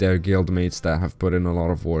cheat their guildmates that have put in a lot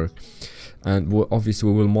of work. And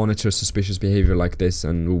obviously we will monitor suspicious behavior like this,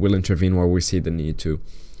 and we will intervene where we see the need to.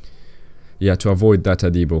 Yeah, to avoid that,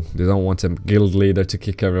 Adibo. They don't want a guild leader to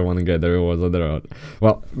kick everyone and get the rewards on their own.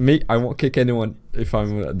 Well, me, I won't kick anyone if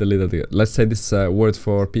I'm the leader of the guild. Let's say this word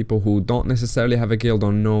for people who don't necessarily have a guild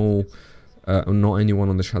or know anyone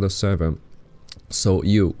on the Shadow server. So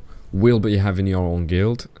you will be having your own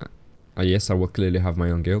guild. Yes, I will clearly have my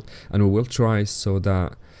own guild. And we will try so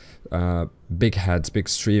that big heads, big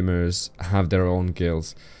streamers have their own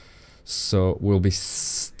guilds. So we'll be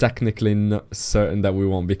technically not certain that we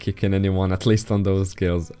won't be kicking anyone, at least on those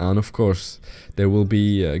guilds. And of course, there will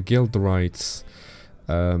be guild rights.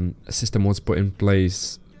 A system was put in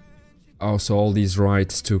place. Also, all these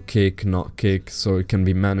rights to kick, not kick, so it can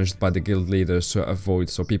be managed by the guild leaders to avoid.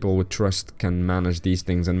 So people with trust can manage these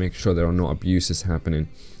things and make sure there are no abuses happening.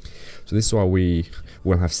 So this is why we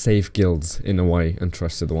will have safe guilds in a way, and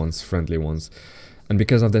trusted ones, friendly ones. And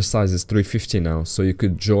because of their size, it's 350 now, so you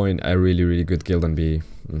could join a really good guild and be...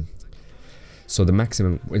 So the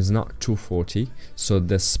maximum is not 240, so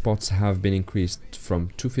the spots have been increased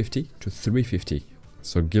from 250 to 350.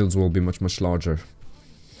 So guilds will be much larger.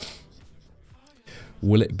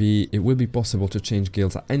 It will be possible to change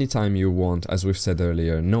guilds at any time you want, as we've said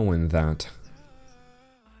earlier, knowing that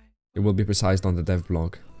it will be precised on the dev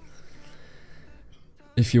blog.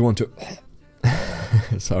 If you want to...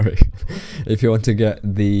 Sorry. If you want to get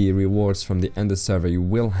the rewards from the ended server, you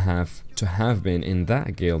will have to have been in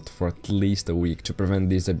that guild for at least a week to prevent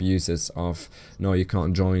these abuses of, no, you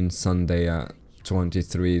can't join Sunday at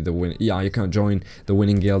 23, you can't join the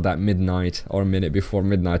winning guild at midnight or a minute before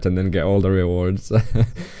midnight and then get all the rewards.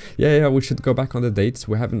 yeah, we should go back on the dates.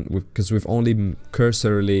 We haven't, because we've only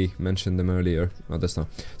cursorily mentioned them earlier. Oh, that's not.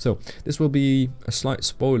 So this will be a slight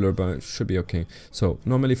spoiler, but it should be okay. So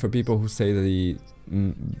normally for people who say the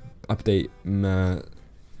updates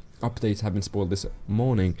have been spoiled this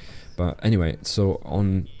morning, but anyway, so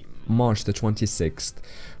on March the 26th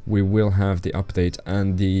we will have the update,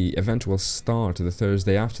 and the event will start the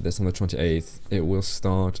Thursday after this on the 28th. It will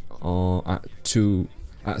start at 3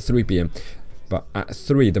 PM, but at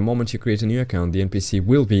 3, the moment you create a new account, the NPC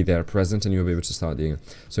will be there present and you'll be able to start the game.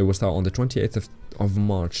 So it will start on the 28th of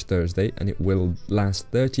March, Thursday, and it will last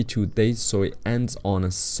 32 days, so it ends on a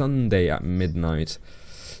Sunday at midnight.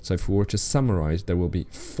 So if we were to summarize, there will be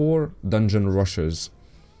 4 dungeon rushes.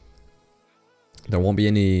 There won't be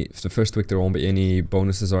any, for the first week there won't be any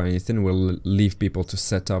bonuses or anything. We'll leave people to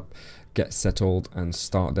set up, get settled and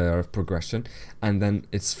start their progression. And then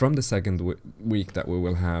it's from the second week that we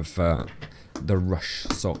will have the rush.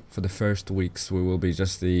 So for the first weeks we will be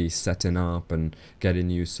just the setting up and getting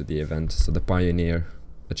used to the event. So the pioneer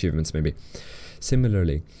achievements maybe.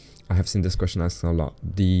 Similarly, I have seen this question asked a lot.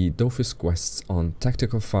 The Dofus quests on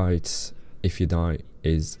tactical fights, if you die,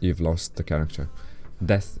 is you've lost the character.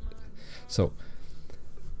 Death. So...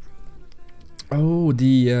 Oh,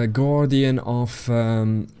 the guardian of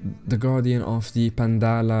the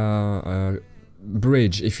Pandala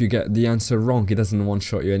bridge. If you get the answer wrong, he doesn't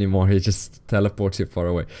one-shot you anymore. He just teleports you far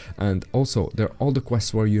away. And also, there are all the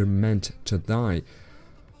quests where you're meant to die,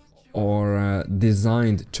 or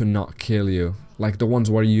designed to not kill you. like the ones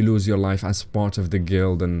where you lose your life as part of the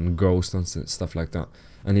guild and ghost and stuff like that.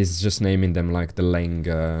 And he's just naming them like the Lang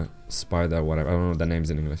spider, whatever, I don't know the names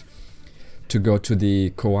in English, to go to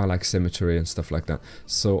the Koalak cemetery and stuff like that.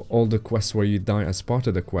 So all the quests where you die as part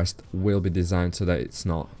of the quest will be designed so that it's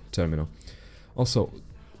not terminal. Also,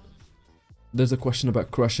 there's a question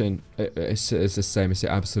about crushing. It's the same, it's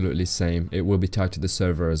the absolutely same. It will be tied to the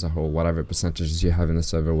server as a whole. Whatever percentages you have in the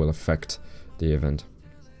server will affect the event.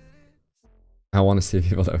 I want to see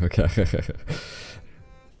people that okay.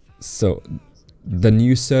 So the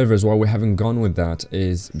new servers, why we haven't gone with that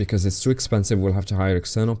is because it's too expensive. We'll have to hire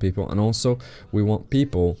external people, and also we want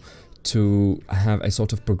people to have a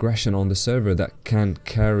sort of progression on the server that can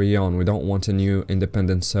carry on. We don't want a new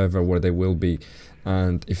independent server where they will be,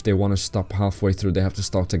 and if they want to stop halfway through they have to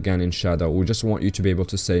start again in Shadow. We just want you to be able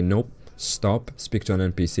to say nope, stop, speak to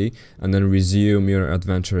an NPC, and then resume your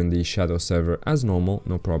adventure in the Shadow server as normal,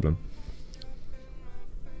 no problem.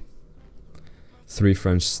 3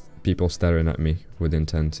 French people staring at me with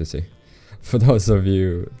intensity. For those of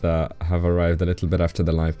you that have arrived a little bit after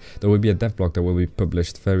the live, there will be a dev blog that will be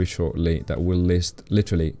published very shortly that will list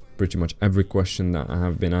literally pretty much every question that I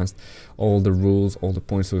have been asked, all the rules, all the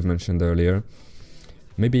points we've mentioned earlier,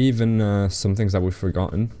 maybe even some things that we've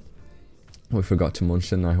forgotten. We forgot to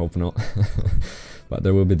mention, I hope not. But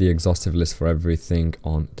there will be the exhaustive list for everything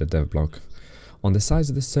on the dev blog. On the size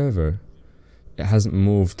of the server, it hasn't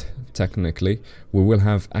moved technically. We will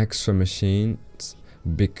have extra machines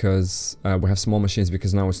because we have small machines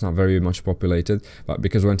because now it's not very much populated, but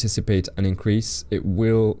because we anticipate an increase, it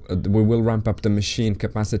will we will ramp up the machine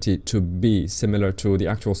capacity to be similar to the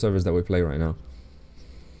actual servers that we play right now.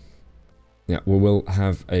 Yeah, we will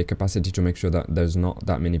have a capacity to make sure that there's not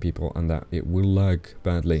that many people and that it will lag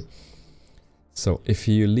badly. So if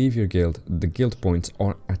you leave your guild, the guild points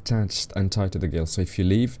are attached and tied to the guild. So if you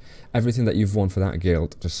leave, everything that you've won for that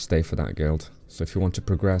guild, just stay for that guild. So if you want to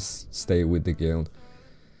progress, stay with the guild.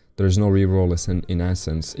 There is no reroll in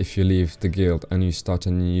essence. If you leave the guild and you start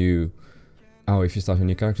a new... Oh, if you start a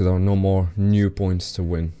new character, there are no more new points to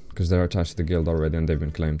win, because they're attached to the guild already and they've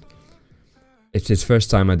been claimed. It's his first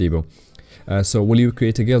time at Debo. So will you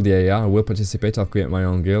create a guild? Yeah, I will participate. I'll create my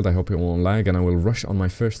own guild. I hope it won't lag, and I will rush on my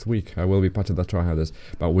first week. I will be part of the tryharders,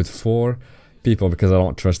 but with 4 people, because I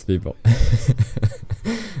don't trust people.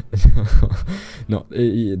 No,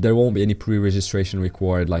 there won't be any pre-registration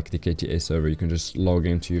required like the KTA server. You can just log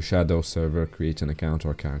into your Shadow server, create an account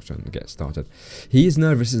or a character and get started. He is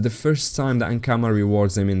nervous. It's the first time that Ankama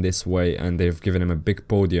rewards him in this way, and they've given him a big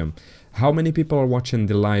podium. How many people are watching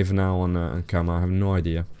the live now on Ankama? I have no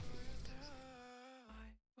idea.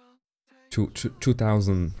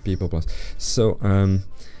 2,000 people plus. So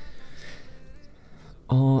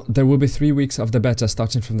there will be 3 weeks of the beta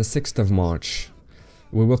starting from the 6th of March.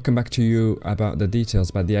 We will come back to you about the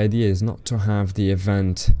details, but the idea is not to have the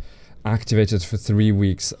event activated for 3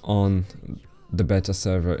 weeks on the beta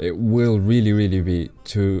server. It will really be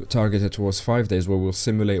to target it towards 5 days, where we'll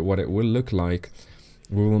simulate what it will look like.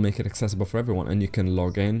 We will make it accessible for everyone, and you can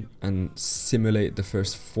log in and simulate the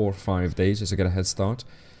first 4 or 5 days just to get a head start.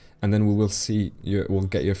 And then we will see, we'll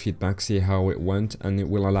get your feedback, see how it went, and it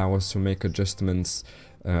will allow us to make adjustments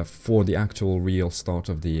for the actual real start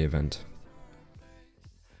of the event.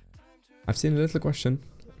 I've seen a little question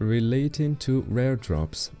relating to rare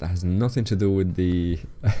drops that has nothing to do with the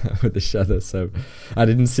with the Shadow, so I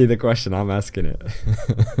didn't see the question, I'm asking it.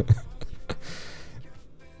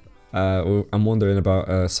 I'm wondering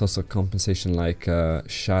about source of compensation like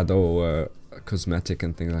Shadow cosmetic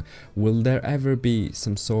and things like. Will there ever be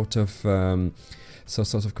some sort of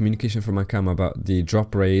communication from Ankama about the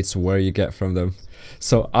drop rates, where you get from them?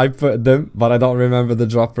 So I put them, but I don't remember the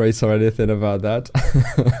drop rates or anything about that.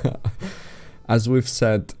 As we've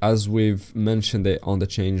said, as we've mentioned it on the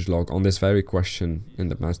changelog on this very question in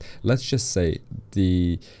the past, let's just say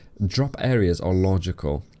the drop areas are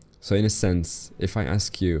logical. So in a sense, if I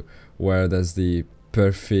ask you where does the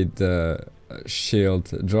perfid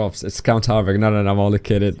shield drops, it's Count Harvard. No, I'm only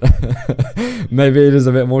kidding. Maybe it is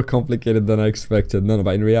a bit more complicated than I expected. No,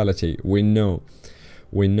 but in reality, we know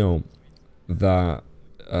that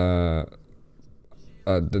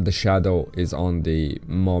the Shadow is on the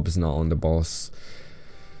mobs, not on the boss.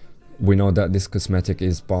 We know that this cosmetic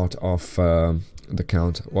is part of the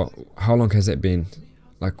count. Well, how long has it been?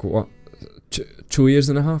 Like what? 2 years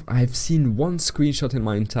and a half? I've seen 1 screenshot in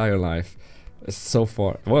my entire life so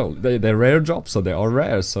far. Well, they're rare drops, so they are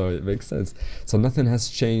rare, so it makes sense. So nothing has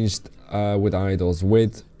changed with idols,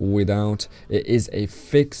 with, without. It is a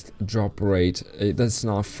fixed drop rate. That's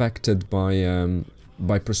not affected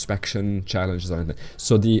by prospection challenges or anything.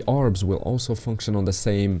 So the orbs will also function on the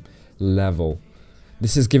same level.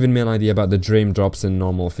 This is giving me an idea about the dream drops in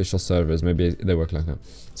normal official servers. Maybe they work like that.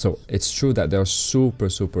 So it's true that they're super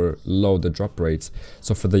low, the drop rates.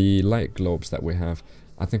 So for the light globes that we have,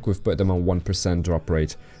 I think we've put them on 1% drop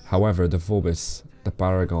rate. However, the Volbis, the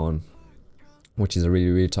Paragon, which is a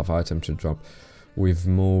really tough item to drop, we've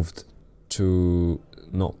moved to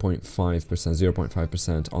 0.5%,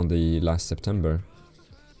 0.5% on the last September.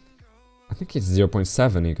 I think it's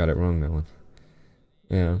 0.7, you got it wrong, that one.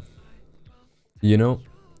 Yeah. You know,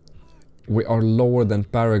 we are lower than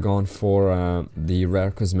Paragon for the rare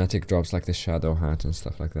cosmetic drops like the Shadow Hat and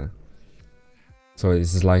stuff like that. So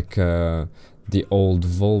this is like the old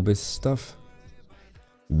Volbis stuff.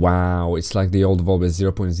 Wow, it's like the old Volbis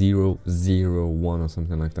 0.001 or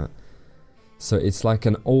something like that. So it's like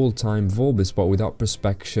an old-time Volbis, but without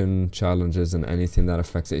perspection challenges and anything that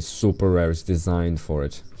affects it. It's super rare, it's designed for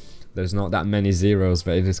it. There's not that many zeros,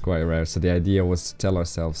 but it is quite rare. So the idea was to tell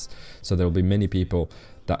ourselves, so there will be many people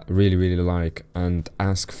that really like and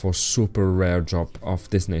ask for super rare drop of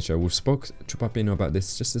this nature. We spoke to Papino about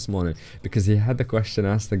this just this morning, because he had the question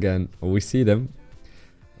asked again. We see them,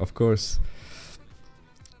 of course.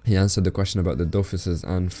 He answered the question about the Dofuses,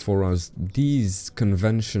 and for us, these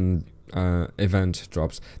convention event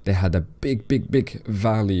drops, they had a big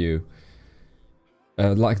value.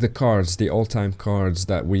 Like the cards, the all-time cards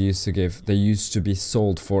that we used to give, they used to be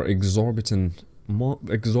sold for exorbitant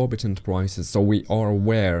prices. So we are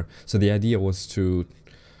aware. So the idea was we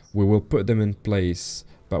will put them in place,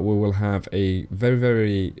 but we will have a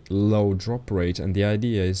very low drop rate. And the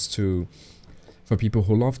idea is for people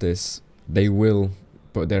who love this, they will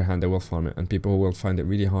put their hand, they will farm it, and people who will find it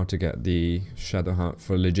really hard to get the Shadow Hat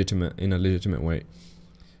in a legitimate way,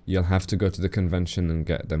 you'll have to go to the convention and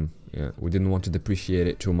get them. Yeah, we didn't want to depreciate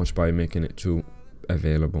it too much by making it too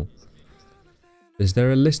available. Is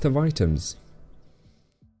there a list of items?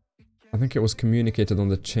 I think it was communicated on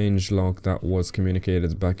the changelog that was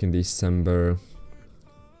communicated back in December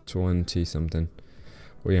 20 something.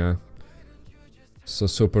 Well, yeah. So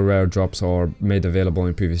super rare drops are made available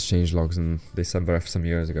in previous changelogs in December of some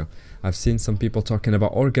years ago. I've seen some people talking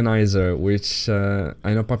about organizer, which I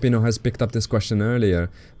know Papino has picked up this question earlier,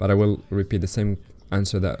 but I will repeat the same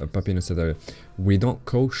answer that Papino said earlier. We don't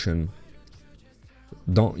caution,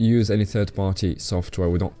 don't use any third-party software,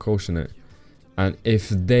 we don't caution it. And if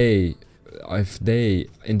they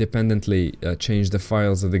independently change the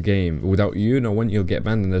files of the game without you knowing, you'll get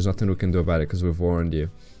banned, and there's nothing we can do about it because we've warned you.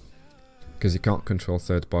 Because you can't control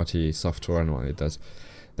third-party software and what it does.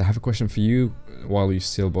 I have a question for you while you're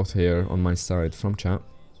still both here on my side from chat.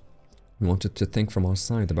 We wanted to think from our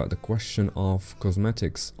side about the question of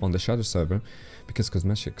cosmetics on the Shadow server, because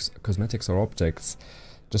cosmetics are objects,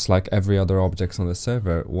 just like every other objects on the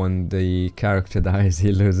server. When the character dies,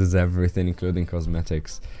 he loses everything, including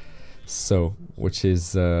cosmetics. So, which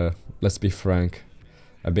is, let's be frank,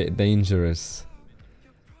 a bit dangerous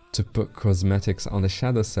to put cosmetics on the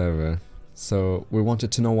Shadow server. So we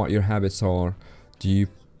wanted to know what your habits are. Do you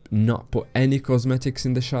not put any cosmetics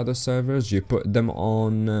in the Shadow servers? Do you put them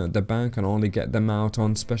on the bank and only get them out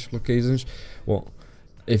on special occasions? Well,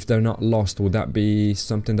 if they're not lost, would that be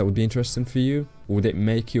something that would be interesting for you? Would it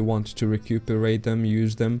make you want to recuperate them,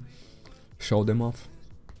 use them, show them off?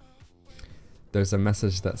 There's a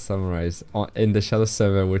message that summarizes, in the Shadow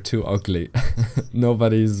server we're too ugly.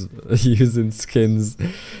 Nobody's using skins.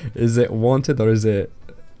 Is it wanted or is it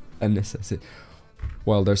a necessity?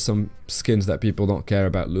 Well, there's some skins that people don't care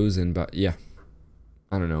about losing, but yeah,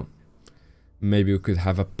 I don't know. Maybe we could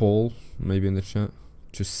have a poll, maybe in the chat,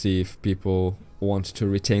 to see if people want to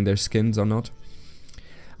retain their skins or not.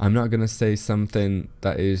 I'm not gonna say something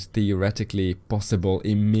that is theoretically possible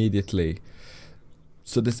immediately.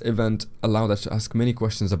 So this event allowed us to ask many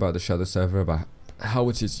questions about the Shadow server, about how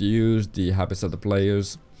it is used, the habits of the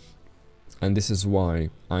players. And this is why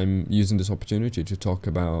I'm using this opportunity to talk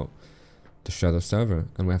about the Shadow server.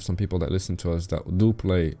 And we have some people that listen to us that do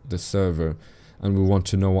play the server, and we want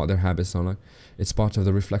to know what their habits are like. It's part of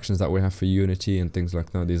the reflections that we have for Unity and things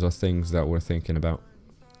like that. These are things that we're thinking about.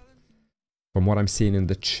 From what I'm seeing in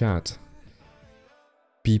the chat,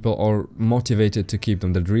 people are motivated to keep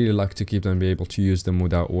them. They'd really like to keep them and be able to use them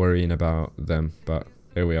without worrying about them. But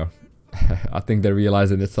here we are. I think they're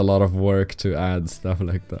realizing it's a lot of work to add stuff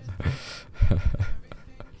like that.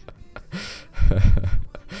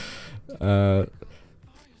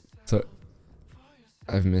 So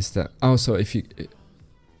I've missed that. Oh, so if you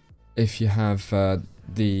have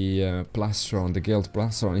the Plastron, the guild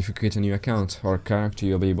Plastron, if you create a new account or character,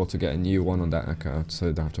 you'll be able to get a new one on that account, so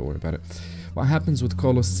you don't have to worry about it. What happens with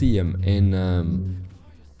Colosseum in the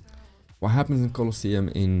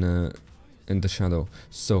Shadow?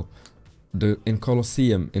 So in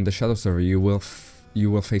Colosseum, in the Shadow server, you will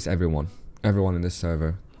face everyone in this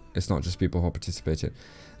server. It's not just people who participated,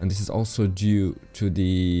 and this is also due to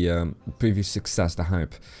the previous success, the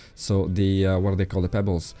hype. So the what do they call, the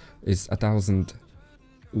pebbles, is 1,000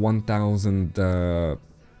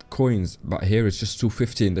 coins, but here it's just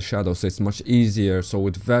 250 in the Shadow, so it's much easier. So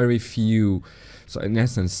with very few, so in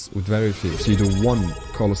essence with very few, so you do one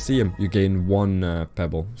Colosseum, you gain one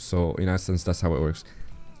pebble. So in essence that's how it works.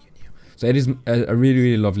 So it is a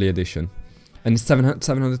really lovely addition, and it's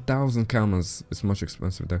 700,000 kamas. It's much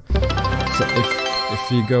expensive there. So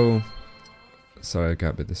if you go, sorry, I got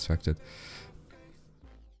a bit distracted.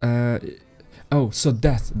 Oh, so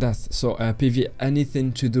death. So PV,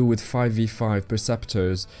 anything to do with 5v5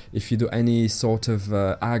 Perceptors, if you do any sort of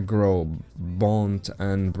aggro, bond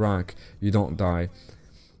and brack, you don't die.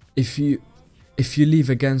 If you leave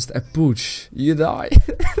against a pooch, you die.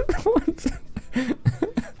 What?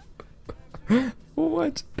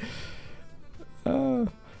 What?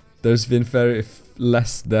 There's been very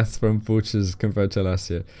less death from pooches compared to last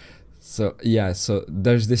year. So yeah, so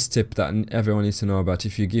there's this tip that everyone needs to know about.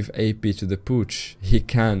 If you give AP to the pooch, he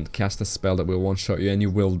can cast a spell that will one-shot you and you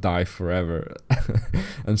will die forever.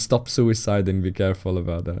 And stop suiciding, be careful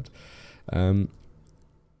about that.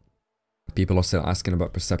 People are still asking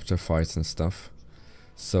about Perceptor fights and stuff.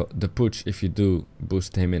 So the pooch, if you do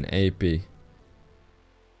boost him in AP,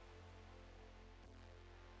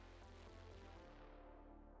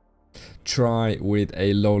 try with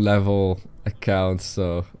a low level account.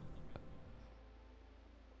 So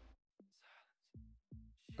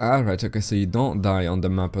alright, okay, so you don't die on the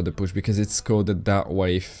map of the push because it's coded that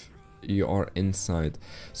way if you are inside.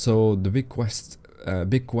 So the big quest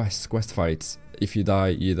fights, if you die,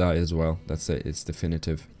 you die as well. That's it, it's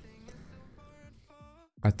definitive.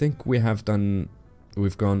 I think we've gone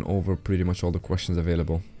over pretty much all the questions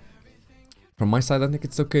available. From my side, I think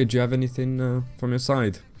it's okay. Do you have anything from your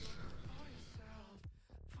side?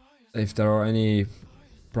 If there are any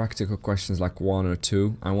practical questions, like one or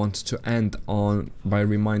two, I want to end on by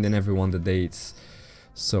reminding everyone the dates.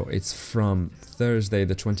 So it's from Thursday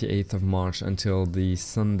the 28th of March until the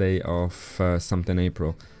Sunday of something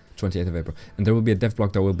April, 28th of April, and there will be a dev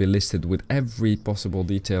blog that will be listed with every possible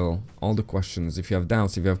detail, all the questions. If you have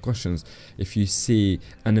doubts, if you have questions, if you see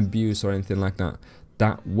an abuse or anything like that,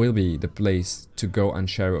 that will be the place to go and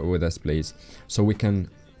share it with us, please, so we can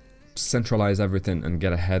centralize everything and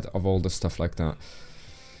get ahead of all the stuff like that.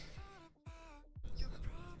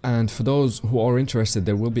 And for those who are interested,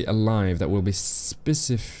 there will be a live that will be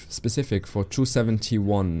specific for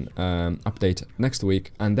 271 update next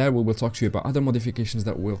week, and there we will talk to you about other modifications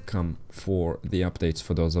that will come for the updates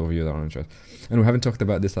for those of you that are interested. And we haven't talked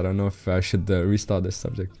about this, I don't know if I should restart this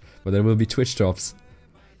subject, but there will be Twitch drops.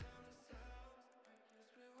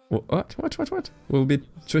 What? Will be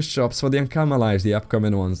Twitch drops for the Ankama lives, the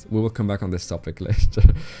upcoming ones. We will come back on this topic later.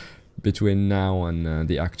 Between now and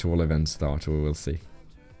the actual event start, we will see.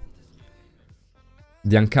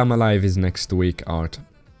 The Ankama live is next week, Art.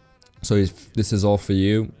 So if this is all for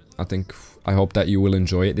you, I hope that you will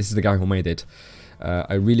enjoy it. This is the guy who made it.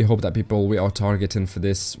 I really hope that people we are targeting for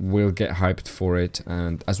this will get hyped for it.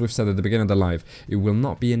 And as we've said at the beginning of the live, it will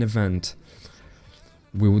not be an event.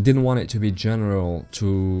 We didn't want it to be general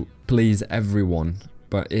to please everyone,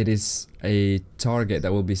 but it is a target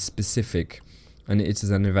that will be specific, and it is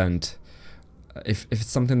an event. If it's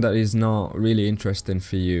something that is not really interesting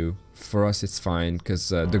for you, for us it's fine, because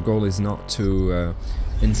the goal is not to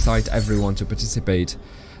incite everyone to participate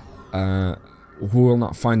who will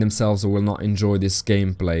not find themselves or will not enjoy this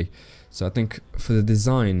gameplay. So I think for the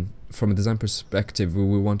design, from a design perspective,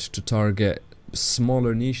 we want to target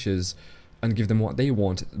smaller niches and give them what they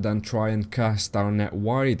want, than try and cast our net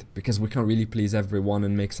wide, because we can't really please everyone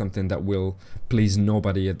and make something that will please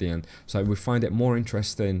nobody at the end. So we find it more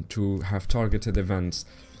interesting to have targeted events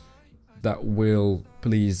that will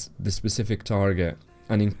please the specific target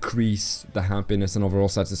and increase the happiness and overall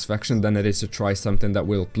satisfaction than it is to try something that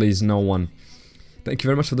will please no one. Thank you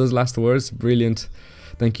very much for those last words, brilliant.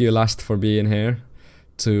 Thank you Last for being here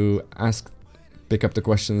to pick up the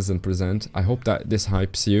questions and present. I hope that this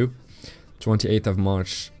hypes you. 28th of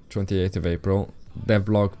March, 28th of April,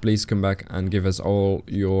 devlog, please come back and give us all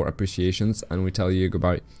your appreciations, and we tell you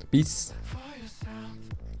goodbye. Peace.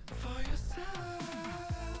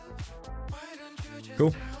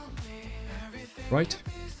 Cool. Right.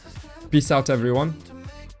 Peace out, everyone.